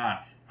early on,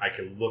 I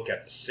could look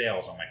at the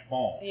sales on my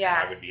phone. Yeah.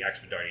 And I would be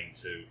expediting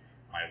to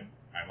my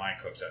line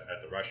cooks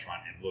at the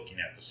restaurant and looking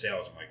at the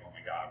sales. I'm like, oh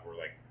my God, we're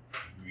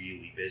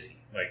really busy.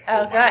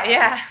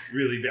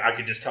 Really. I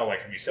could just tell how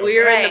many sales. We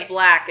were in the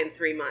black in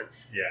 3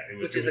 months. Yeah,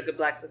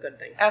 black's a good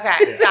thing.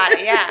 Okay, got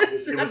it. Yeah,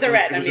 it's not the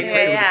red. It was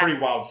a pretty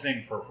wild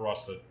thing for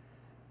us to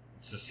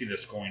see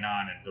this going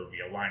on, and there'd be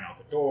a line out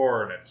the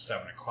door, and at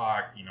 7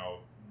 o'clock, we'd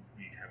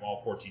have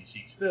all 14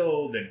 seats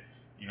filled, and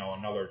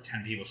another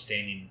 10 people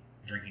standing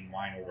drinking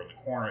wine over in the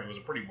corner. It was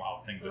a pretty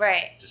wild thing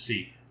to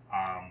see.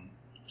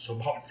 So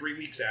about 3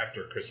 weeks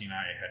after, Chrissy and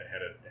I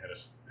had a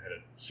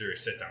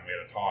serious sit down, we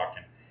had a talk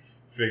and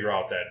figure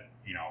out that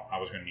I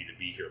was going to need to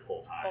be here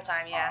full time. Full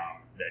time, yeah.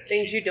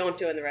 Things you don't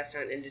do in the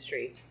restaurant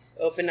industry.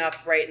 Open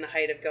up right in the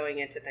height of going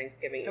into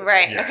Thanksgiving.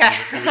 Right. Yeah,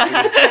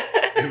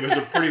 Okay. It was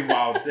a pretty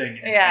wild thing.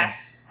 And,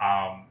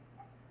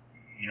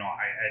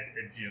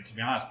 to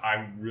be honest,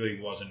 I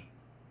really wasn't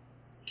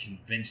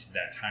convinced at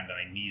that time that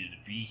I needed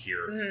to be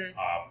here,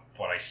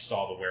 but I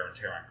saw the wear and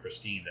tear on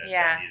Christine that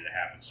needed to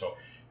happen.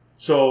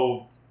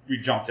 So we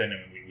jumped in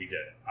and we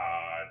did.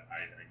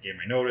 I gave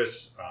my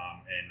notice,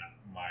 and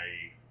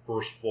my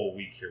first full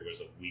week here was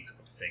the week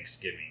of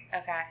Thanksgiving.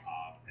 Okay.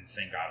 And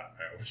thank God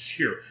I was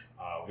here.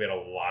 We had a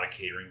lot of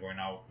catering going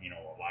out,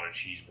 a lot of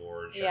cheese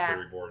boards,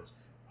 charcuterie boards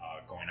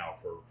going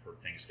out for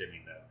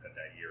Thanksgiving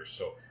that year.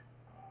 So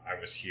I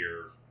was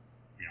here,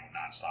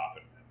 nonstop,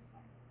 and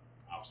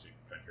obviously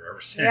been here ever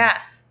since. Yeah.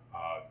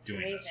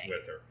 doing Amazing. this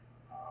with her.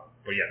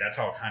 But yeah, that's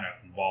how it kind of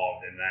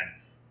evolved. And then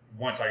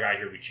once I got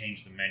here, we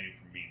changed the menu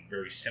from being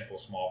very simple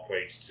small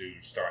plates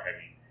to start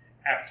having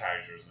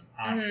appetizers and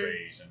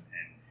entrees. And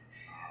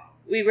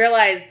we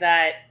realized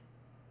that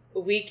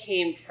we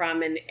came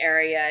from an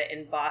area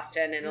in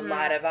Boston, and a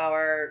lot of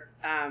our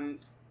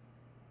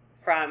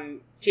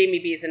from Jamie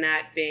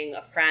Bisonet being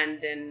a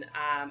friend, and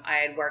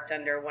I had worked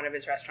under one of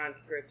his restaurant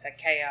groups at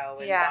KO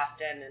in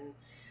Boston,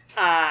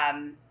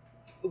 and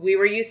we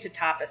were used to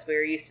tapas. We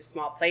were used to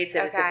small plates.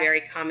 It was a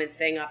very common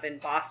thing up in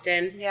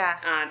Boston. Yeah.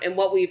 And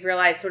what we've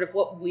realized, sort of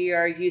what we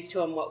are used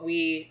to and what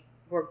we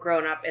were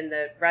grown up in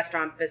the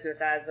restaurant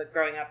business as,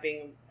 growing up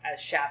being as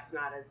chefs,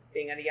 not as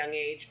being at a young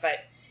age,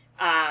 but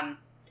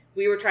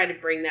we were trying to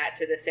bring that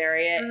to this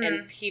area,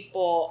 and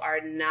people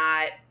are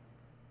not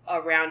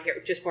around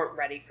here, just weren't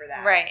ready for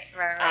that. Right.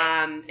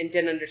 And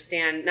didn't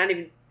understand, not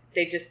even,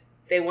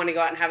 they want to go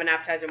out and have an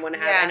appetizer and want to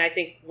have, and I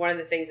think one of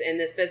the things in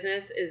this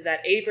business is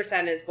that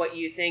 80% is what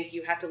you think.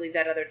 You have to leave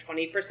that other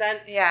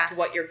 20% to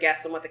what your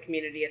guests and what the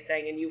community is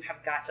saying, and you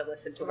have got to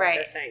listen to what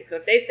they're saying. So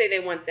if they say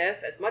they want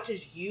this, as much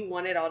as you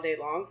want it all day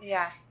long,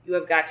 you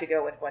have got to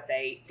go with what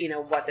they,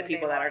 what the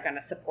people that are going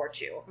to support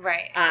you.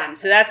 Right. Exactly.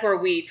 So that's where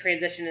we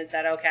transitioned and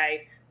said,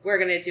 okay, we're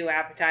going to do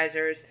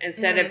appetizers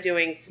instead of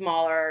doing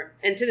smaller.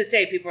 And to this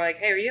day, people are like,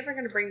 hey, are you ever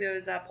going to bring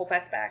those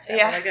pulpettes back?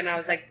 And I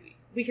was like,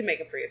 we can make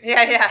them for you.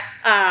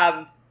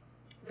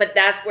 But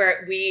that's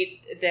where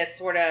this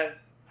sort of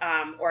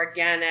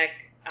organic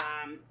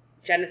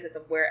genesis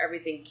of where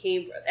everything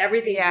came from.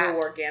 Everything grew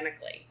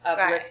organically of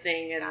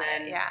listening and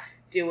then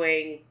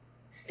doing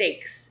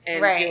steaks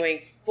and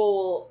doing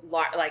full,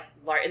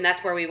 and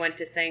that's where we went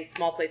to saying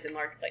small plates and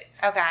large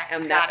plates. Okay.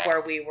 And that's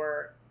where we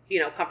were,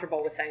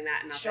 comfortable with saying that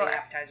and not saying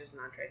appetizers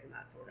and entrees and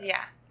that sort of.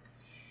 Yeah.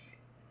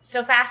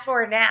 So fast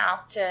forward now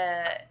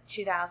to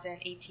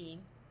 2018,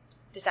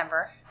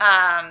 December.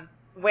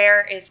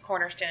 Where is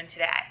Cornerstone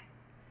today?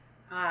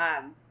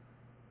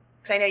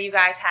 Because I know you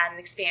guys had an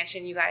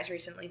expansion you guys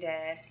recently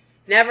did.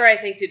 Never, I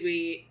think,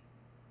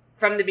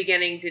 from the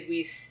beginning, did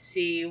we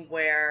see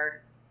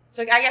where...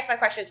 So I guess my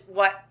question is,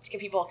 what can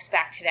people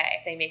expect today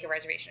if they make a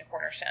reservation at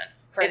Cornerstone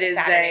for the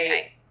Saturday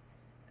night?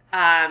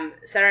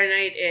 Saturday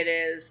night, it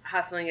is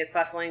hustling, it's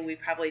bustling. We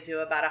probably do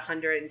about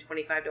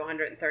 125 to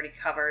 130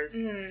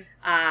 covers.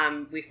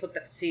 We flip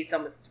the seats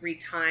almost 3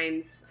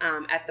 times.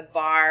 At the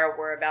bar,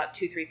 we're about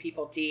 2-3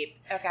 people deep.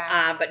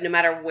 Okay. But no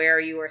matter where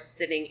you are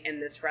sitting in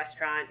this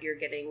restaurant, you're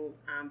getting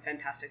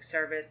fantastic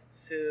service,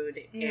 food,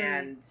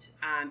 and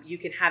you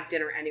can have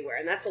dinner anywhere.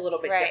 And that's a little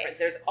bit different.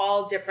 There's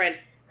all different,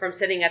 from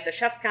sitting at the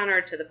chef's counter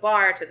to the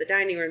bar to the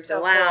dining room to the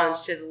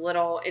lounge to the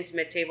little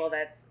intimate table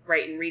that's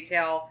right in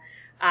retail.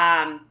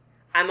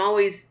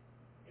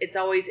 It's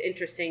always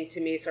interesting to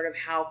me sort of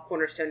how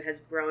Cornerstone has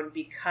grown,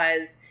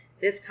 because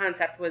this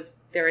concept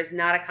there is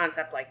not a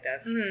concept like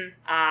this.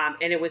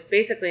 And it was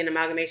basically an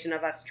amalgamation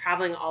of us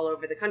traveling all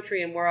over the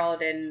country and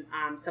world, and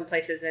some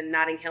places in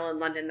Notting Hill and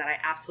London that I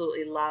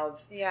absolutely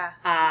love. Yeah.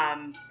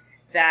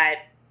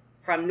 That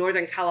from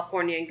Northern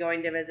California and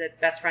going to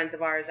visit best friends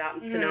of ours out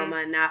in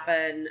Sonoma and Napa,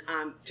 and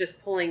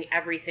just pulling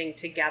everything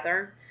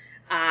together.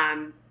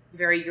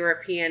 Very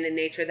European in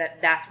nature,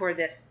 that's where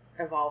this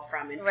evolved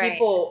from. And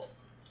people,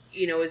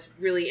 is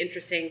really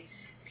interesting.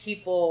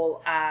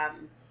 People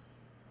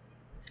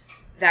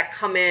that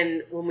come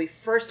in when we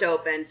first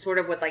opened sort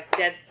of with like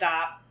dead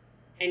stop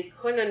and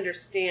couldn't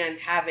understand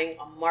having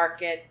a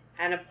market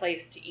and a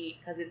place to eat,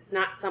 because it's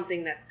not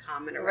something that's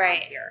common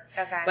around here.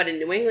 Okay. But in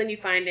New England you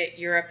find it,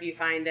 Europe you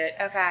find it.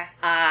 Okay.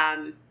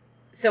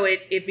 So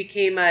it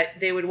became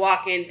they would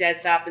walk in dead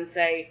stop and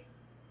say,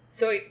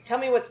 so tell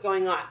me what's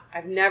going on.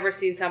 I've never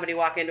seen somebody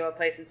walk into a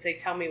place and say,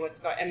 tell me what's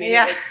going on. I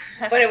mean,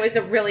 but it was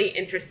a really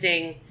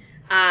interesting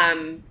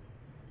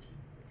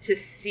to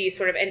see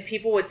sort of, and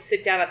people would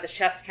sit down at the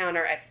chef's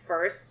counter at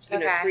first,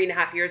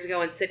 3.5 years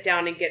ago, and sit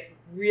down and get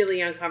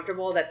really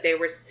uncomfortable that they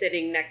were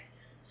sitting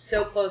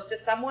so close to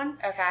someone.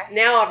 Okay.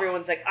 Now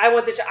everyone's like, I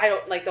want I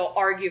don't, like, they'll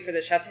argue for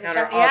the chef's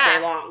counter all day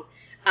long.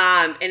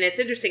 And it's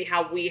interesting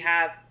how we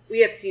have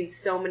seen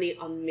so many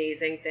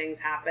amazing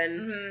things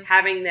happen,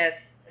 having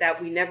this,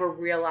 that we never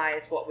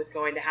realized what was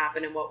going to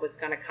happen and what was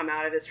going to come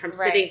out of this, from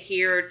sitting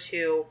here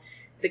to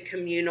the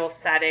communal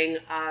setting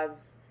of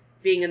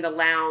being in the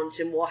lounge,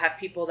 and we'll have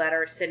people that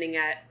are sitting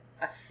at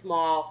a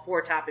small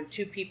 4-top and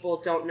 2 people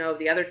don't know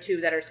the other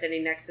 2 that are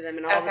sitting next to them,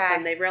 and all of a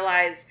sudden they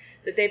realize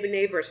that they've been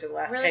neighbors for the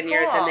last 10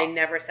 years and they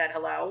never said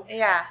hello.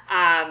 Yeah.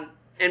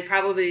 And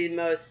probably the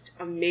most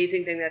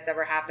amazing thing that's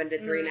ever happened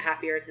in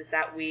 3.5 years is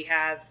that we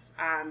have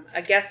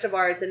a guest of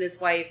ours and his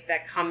wife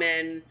that come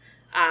in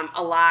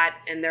a lot,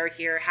 and they're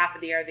here half of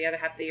the year, the other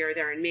half of the year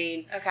they're in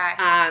Maine.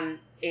 Okay.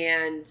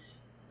 And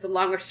it's a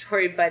longer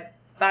story, but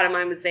bottom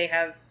line was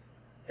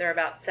they're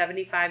about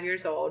 75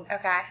 years old.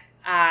 Okay.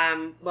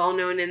 Well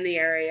known in the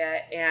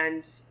area,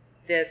 and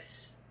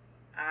this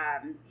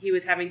he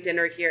was having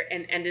dinner here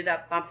and ended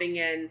up bumping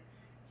in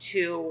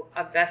to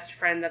a best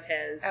friend of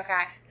his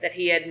that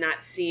he had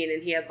not seen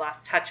and he had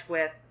lost touch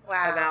with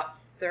about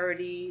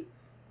 30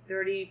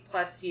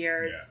 plus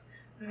years.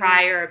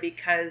 prior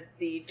because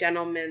the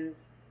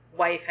gentleman's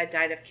wife had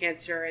died of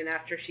cancer, and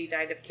after she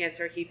died of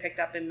cancer, he picked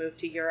up and moved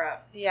to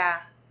Europe. Yeah.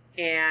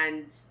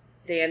 And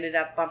they ended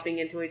up bumping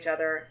into each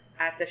other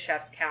at the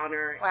chef's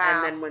counter.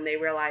 Wow. And then when they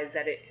realized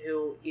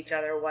who each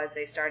other was,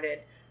 they started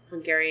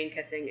Hungarian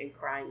kissing and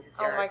crying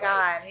hysterically. Oh my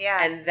God,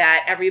 yeah. And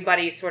that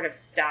everybody sort of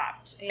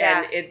stopped.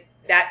 Yeah. And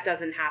that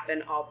doesn't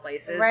happen all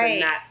places. Right.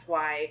 And that's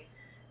why,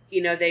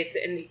 and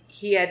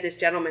this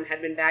gentleman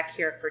had been back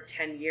here for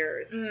 10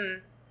 years. Mm.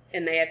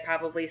 And they had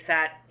probably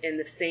sat in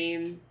the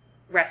same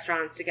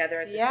restaurants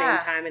together at the same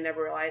time and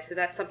never realized. So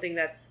that's something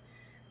that's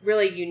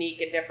really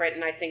unique and different.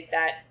 And I think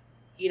that,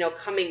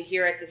 coming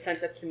here, it's a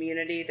sense of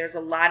community. There's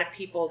a lot of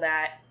people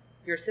that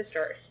your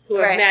sister who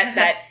have met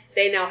that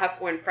they now have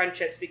formed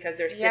friendships because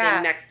they're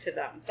sitting next to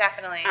them.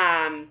 Definitely.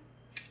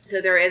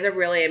 So there is a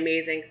really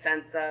amazing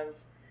sense of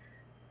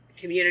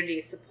community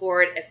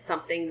support. It's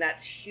something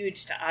that's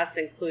huge to us,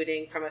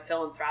 including from a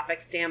philanthropic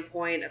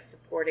standpoint of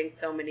supporting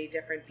so many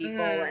different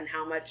people and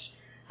how much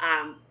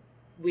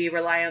we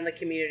rely on the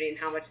community and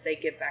how much they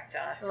give back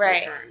to us in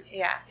return.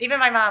 Yeah. Even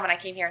my mom, when I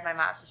came here with my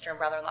mom, sister, and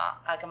brother-in-law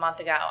like a month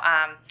ago,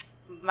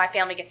 my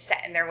family gets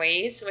set in their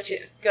ways, which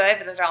is good,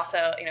 but there's also,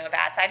 a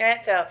bad side to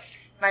it. So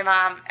my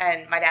mom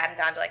and my dad had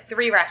gone to like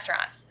 3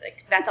 restaurants.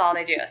 Like that's all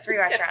they do, 3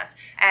 restaurants.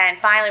 And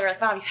finally we're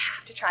like, Mom, you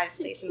have to try this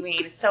place in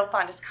Wayne. It's so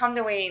fun. Just come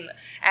to Wayne.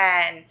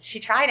 And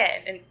she tried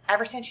it. And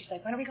ever since she's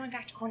like, when are we going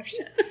back to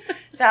Cornerstone?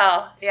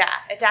 So yeah,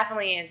 it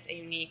definitely is a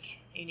unique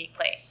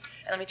place.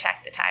 And let me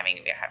check the timing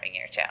we're having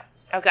here too.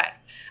 Oh, good.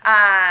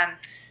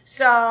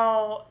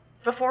 So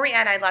before we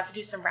end, I'd love to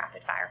do some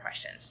rapid fire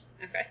questions.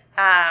 Okay.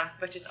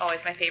 Which is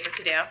always my favorite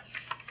to do.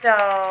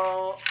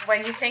 So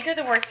when you think of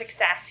the word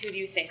success, who do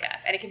you think of?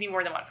 And it can be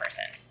more than one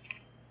person.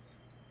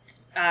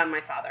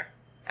 My father.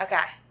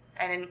 Okay.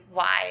 And then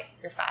why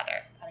your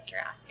father, out of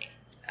curiosity?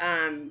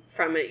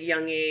 From a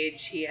young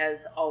age, he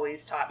has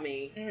always taught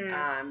me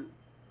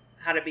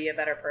how to be a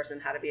better person,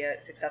 how to be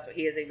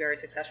he is a very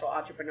successful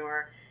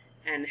entrepreneur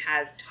and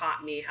has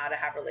taught me how to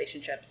have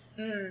relationships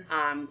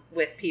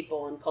with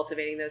people and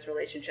cultivating those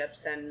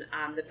relationships. And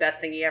the best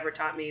thing he ever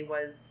taught me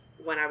was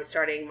when I was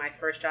starting my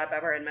first job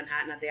ever in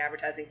Manhattan at the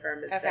advertising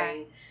firm is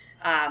saying,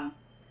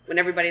 when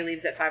everybody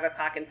leaves at 5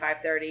 o'clock and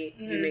 5:30,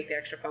 you make the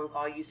extra phone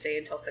call, you stay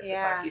until 6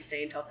 o'clock, you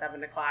stay until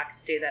 7 o'clock,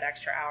 stay that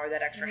extra hour,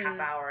 that extra half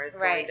hour is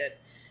going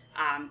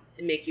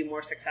to make you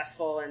more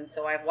successful. And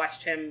so I've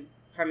watched him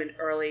from an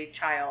early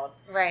child,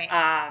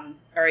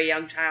 or a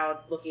young child,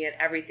 looking at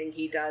everything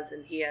he does,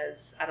 and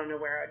I don't know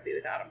where I would be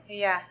without him.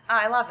 Yeah. Oh,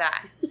 I love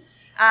that.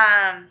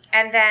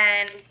 And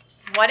then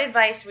what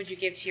advice would you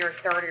give to your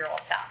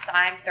 30-year-old self? So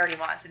I'm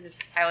 31, so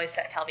I always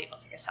tell people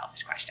it's like a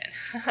selfish question.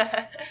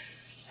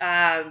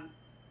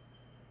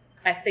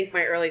 I think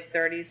my early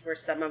 30s were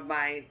some of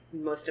my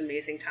most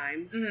amazing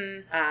times.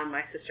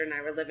 My sister and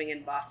I were living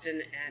in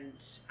Boston,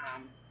 and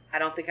I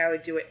don't think I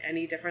would do it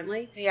any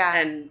differently. Yeah.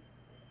 And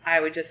I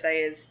would just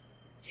say is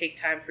take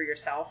time for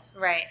yourself.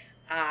 Right.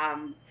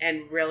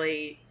 And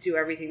really do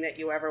everything that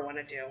you ever want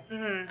to do.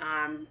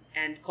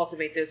 And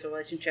cultivate those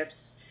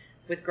relationships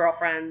with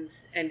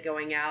girlfriends and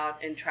going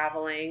out and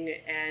traveling.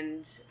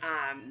 And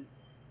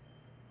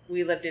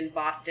we lived in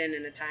Boston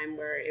in a time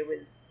where it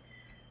was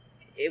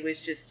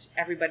just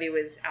everybody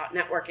was out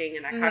networking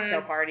and at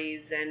cocktail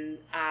parties and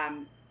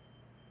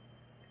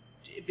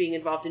being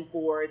involved in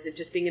boards and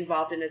just being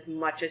involved in as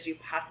much as you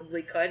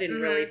possibly could and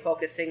really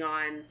focusing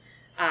on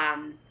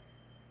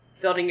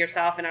building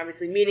yourself and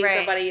obviously meeting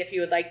somebody if you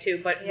would like to,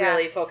 but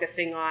really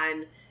focusing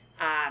on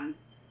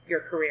your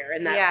career.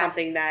 And that's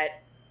something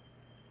that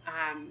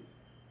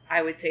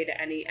I would say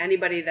to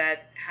anybody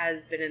that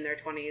has been in their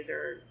 20s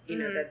or,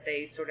 that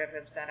they sort of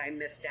have said, I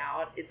missed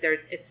out.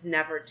 It's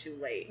never too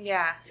late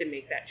to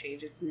make that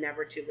change. It's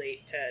never too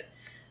late to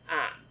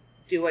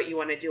do what you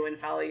want to do and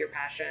follow your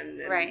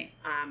passion. And,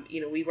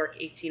 we work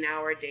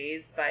 18-hour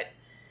days, but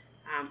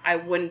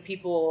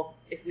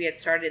if we had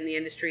started in the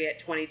industry at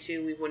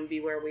 22, we wouldn't be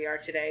where we are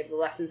today. The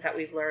lessons that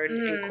we've learned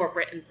in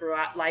corporate and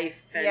throughout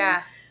life.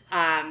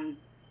 And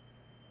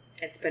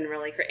it's been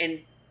really great. And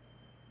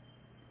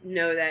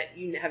know that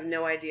you have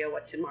no idea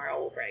what tomorrow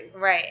will bring.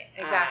 Right,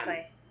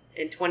 exactly.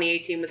 And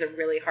 2018 was a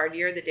really hard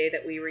year. The day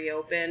that we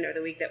reopened, or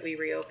the week that we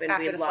reopened,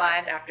 after we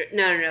lost flood. after.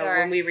 No. Sorry.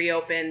 When we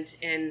reopened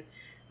in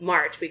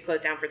March, we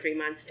closed down for 3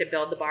 months to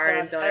build the bar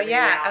and build everything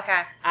out.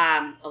 Okay.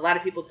 A lot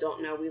of people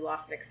don't know we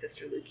lost Nick's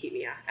sister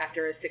leukemia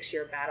after a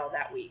 6-year battle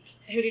that week.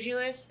 Who did you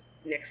lose?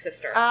 Nick's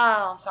sister.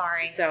 Oh, I'm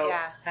sorry. So,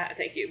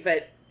 thank you.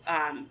 But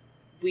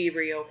we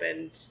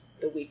reopened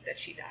the week that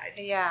she died.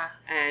 Yeah.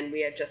 And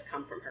we had just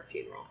come from her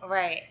funeral.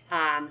 Right.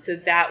 So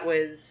that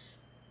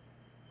was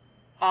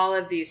all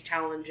of these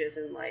challenges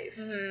in life.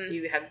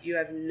 You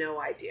have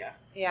no idea.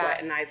 Yeah.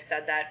 And I've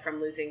said that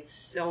from losing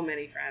so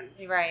many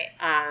friends. Right.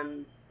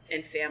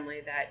 And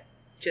family that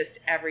just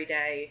every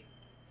day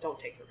don't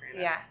take for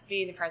granted. Yeah.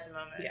 Be in the present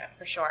moment. Yeah.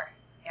 For sure.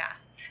 Yeah.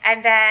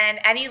 And then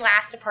any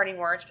last departing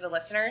words for the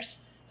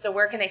listeners? So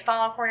where can they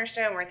follow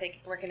Cornerstone? Where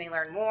can they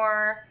learn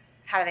more?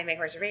 How do they make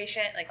a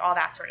reservation? Like all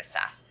that sort of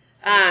stuff.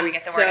 So make sure we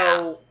get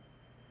the word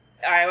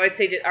I would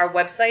say our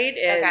website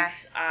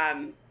is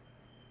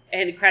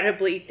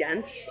incredibly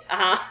dense.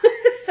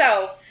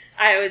 So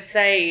I would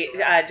say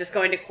just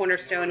going to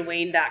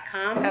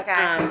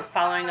cornerstonewayne.com.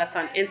 Following us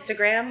on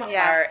Instagram.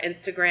 Our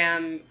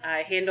Instagram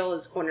handle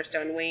is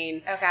Cornerstone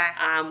Wayne.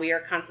 We are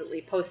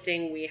constantly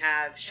posting. We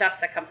have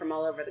chefs that come from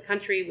all over the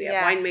country. We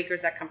have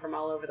winemakers that come from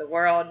all over the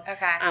world.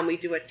 We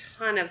do a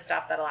ton of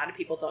stuff that a lot of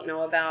people don't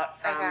know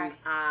about, from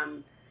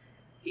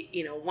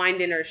wine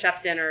dinners,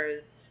 chef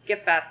dinners,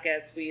 gift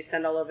baskets. We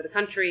send all over the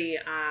country.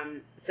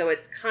 So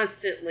it's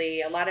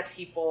constantly, a lot of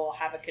people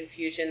have a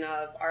confusion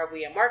of, are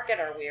we a market?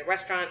 Are we a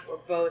restaurant? We're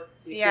both.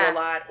 We do a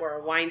lot. We're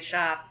a wine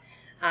shop.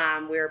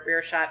 We're a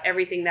beer shop.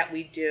 Everything that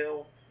we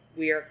do,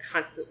 we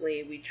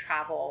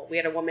travel. We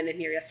had a woman in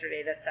here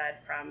yesterday that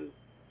said from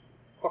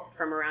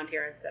around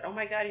here and said, oh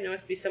my God, it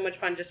must be so much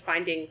fun just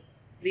finding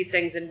these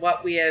things and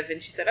what we have.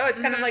 And she said, oh, it's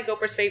kind of like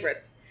Oprah's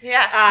favorites.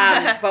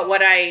 But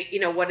what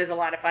is a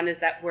lot of fun is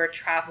that we're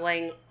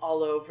traveling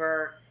all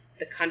over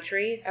the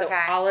country. So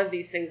all of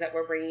these things that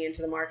we're bringing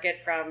into the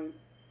market, from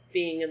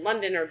being in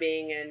London or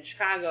being in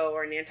Chicago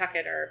or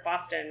Nantucket or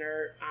Boston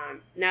or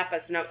Napa,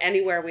 so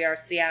anywhere we are,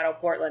 Seattle,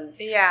 Portland.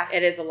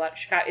 It is a lot.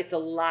 Chicago, it's a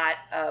lot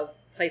of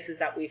places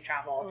that we've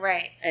traveled.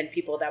 And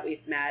people that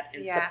we've met,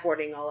 and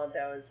supporting all of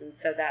those. And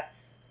so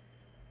that's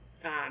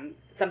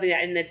something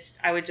that, and that's,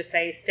 I would just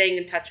say, staying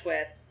in touch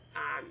with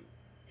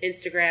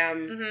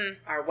Instagram,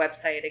 our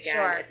website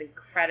again is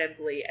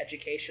incredibly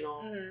educational.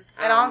 And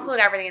I'll include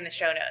everything in the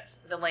show notes,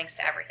 the links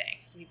to everything,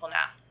 so people know.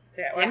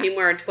 So I mean,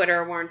 we're on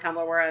Twitter, we're on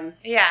Tumblr, we're on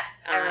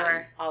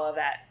everywhere, all of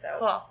that. So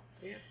cool.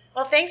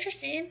 Well, thanks,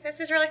 Christine. This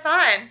is really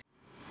fun.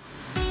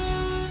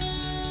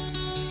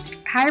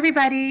 Hi,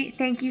 everybody.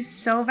 Thank you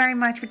so very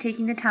much for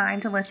taking the time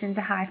to listen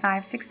to High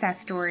Five Success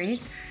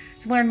Stories.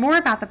 To learn more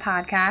about the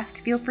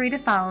podcast, feel free to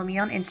follow me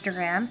on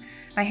Instagram.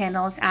 My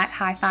handle is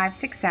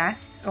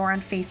 @High5Success, or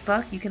on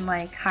Facebook, you can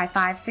like High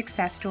Five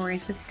Success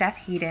Stories with Steph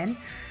Hayden.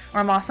 Or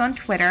I'm also on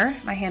Twitter.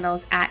 My handle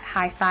is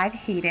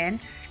 @High5Hayden.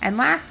 And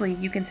lastly,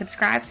 you can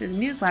subscribe to the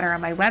newsletter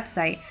on my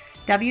website,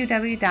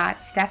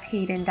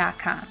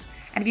 www.stephhayden.com.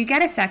 And if you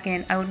get a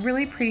second, I would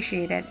really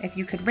appreciate it if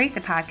you could rate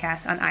the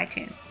podcast on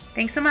iTunes.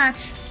 Thanks so much.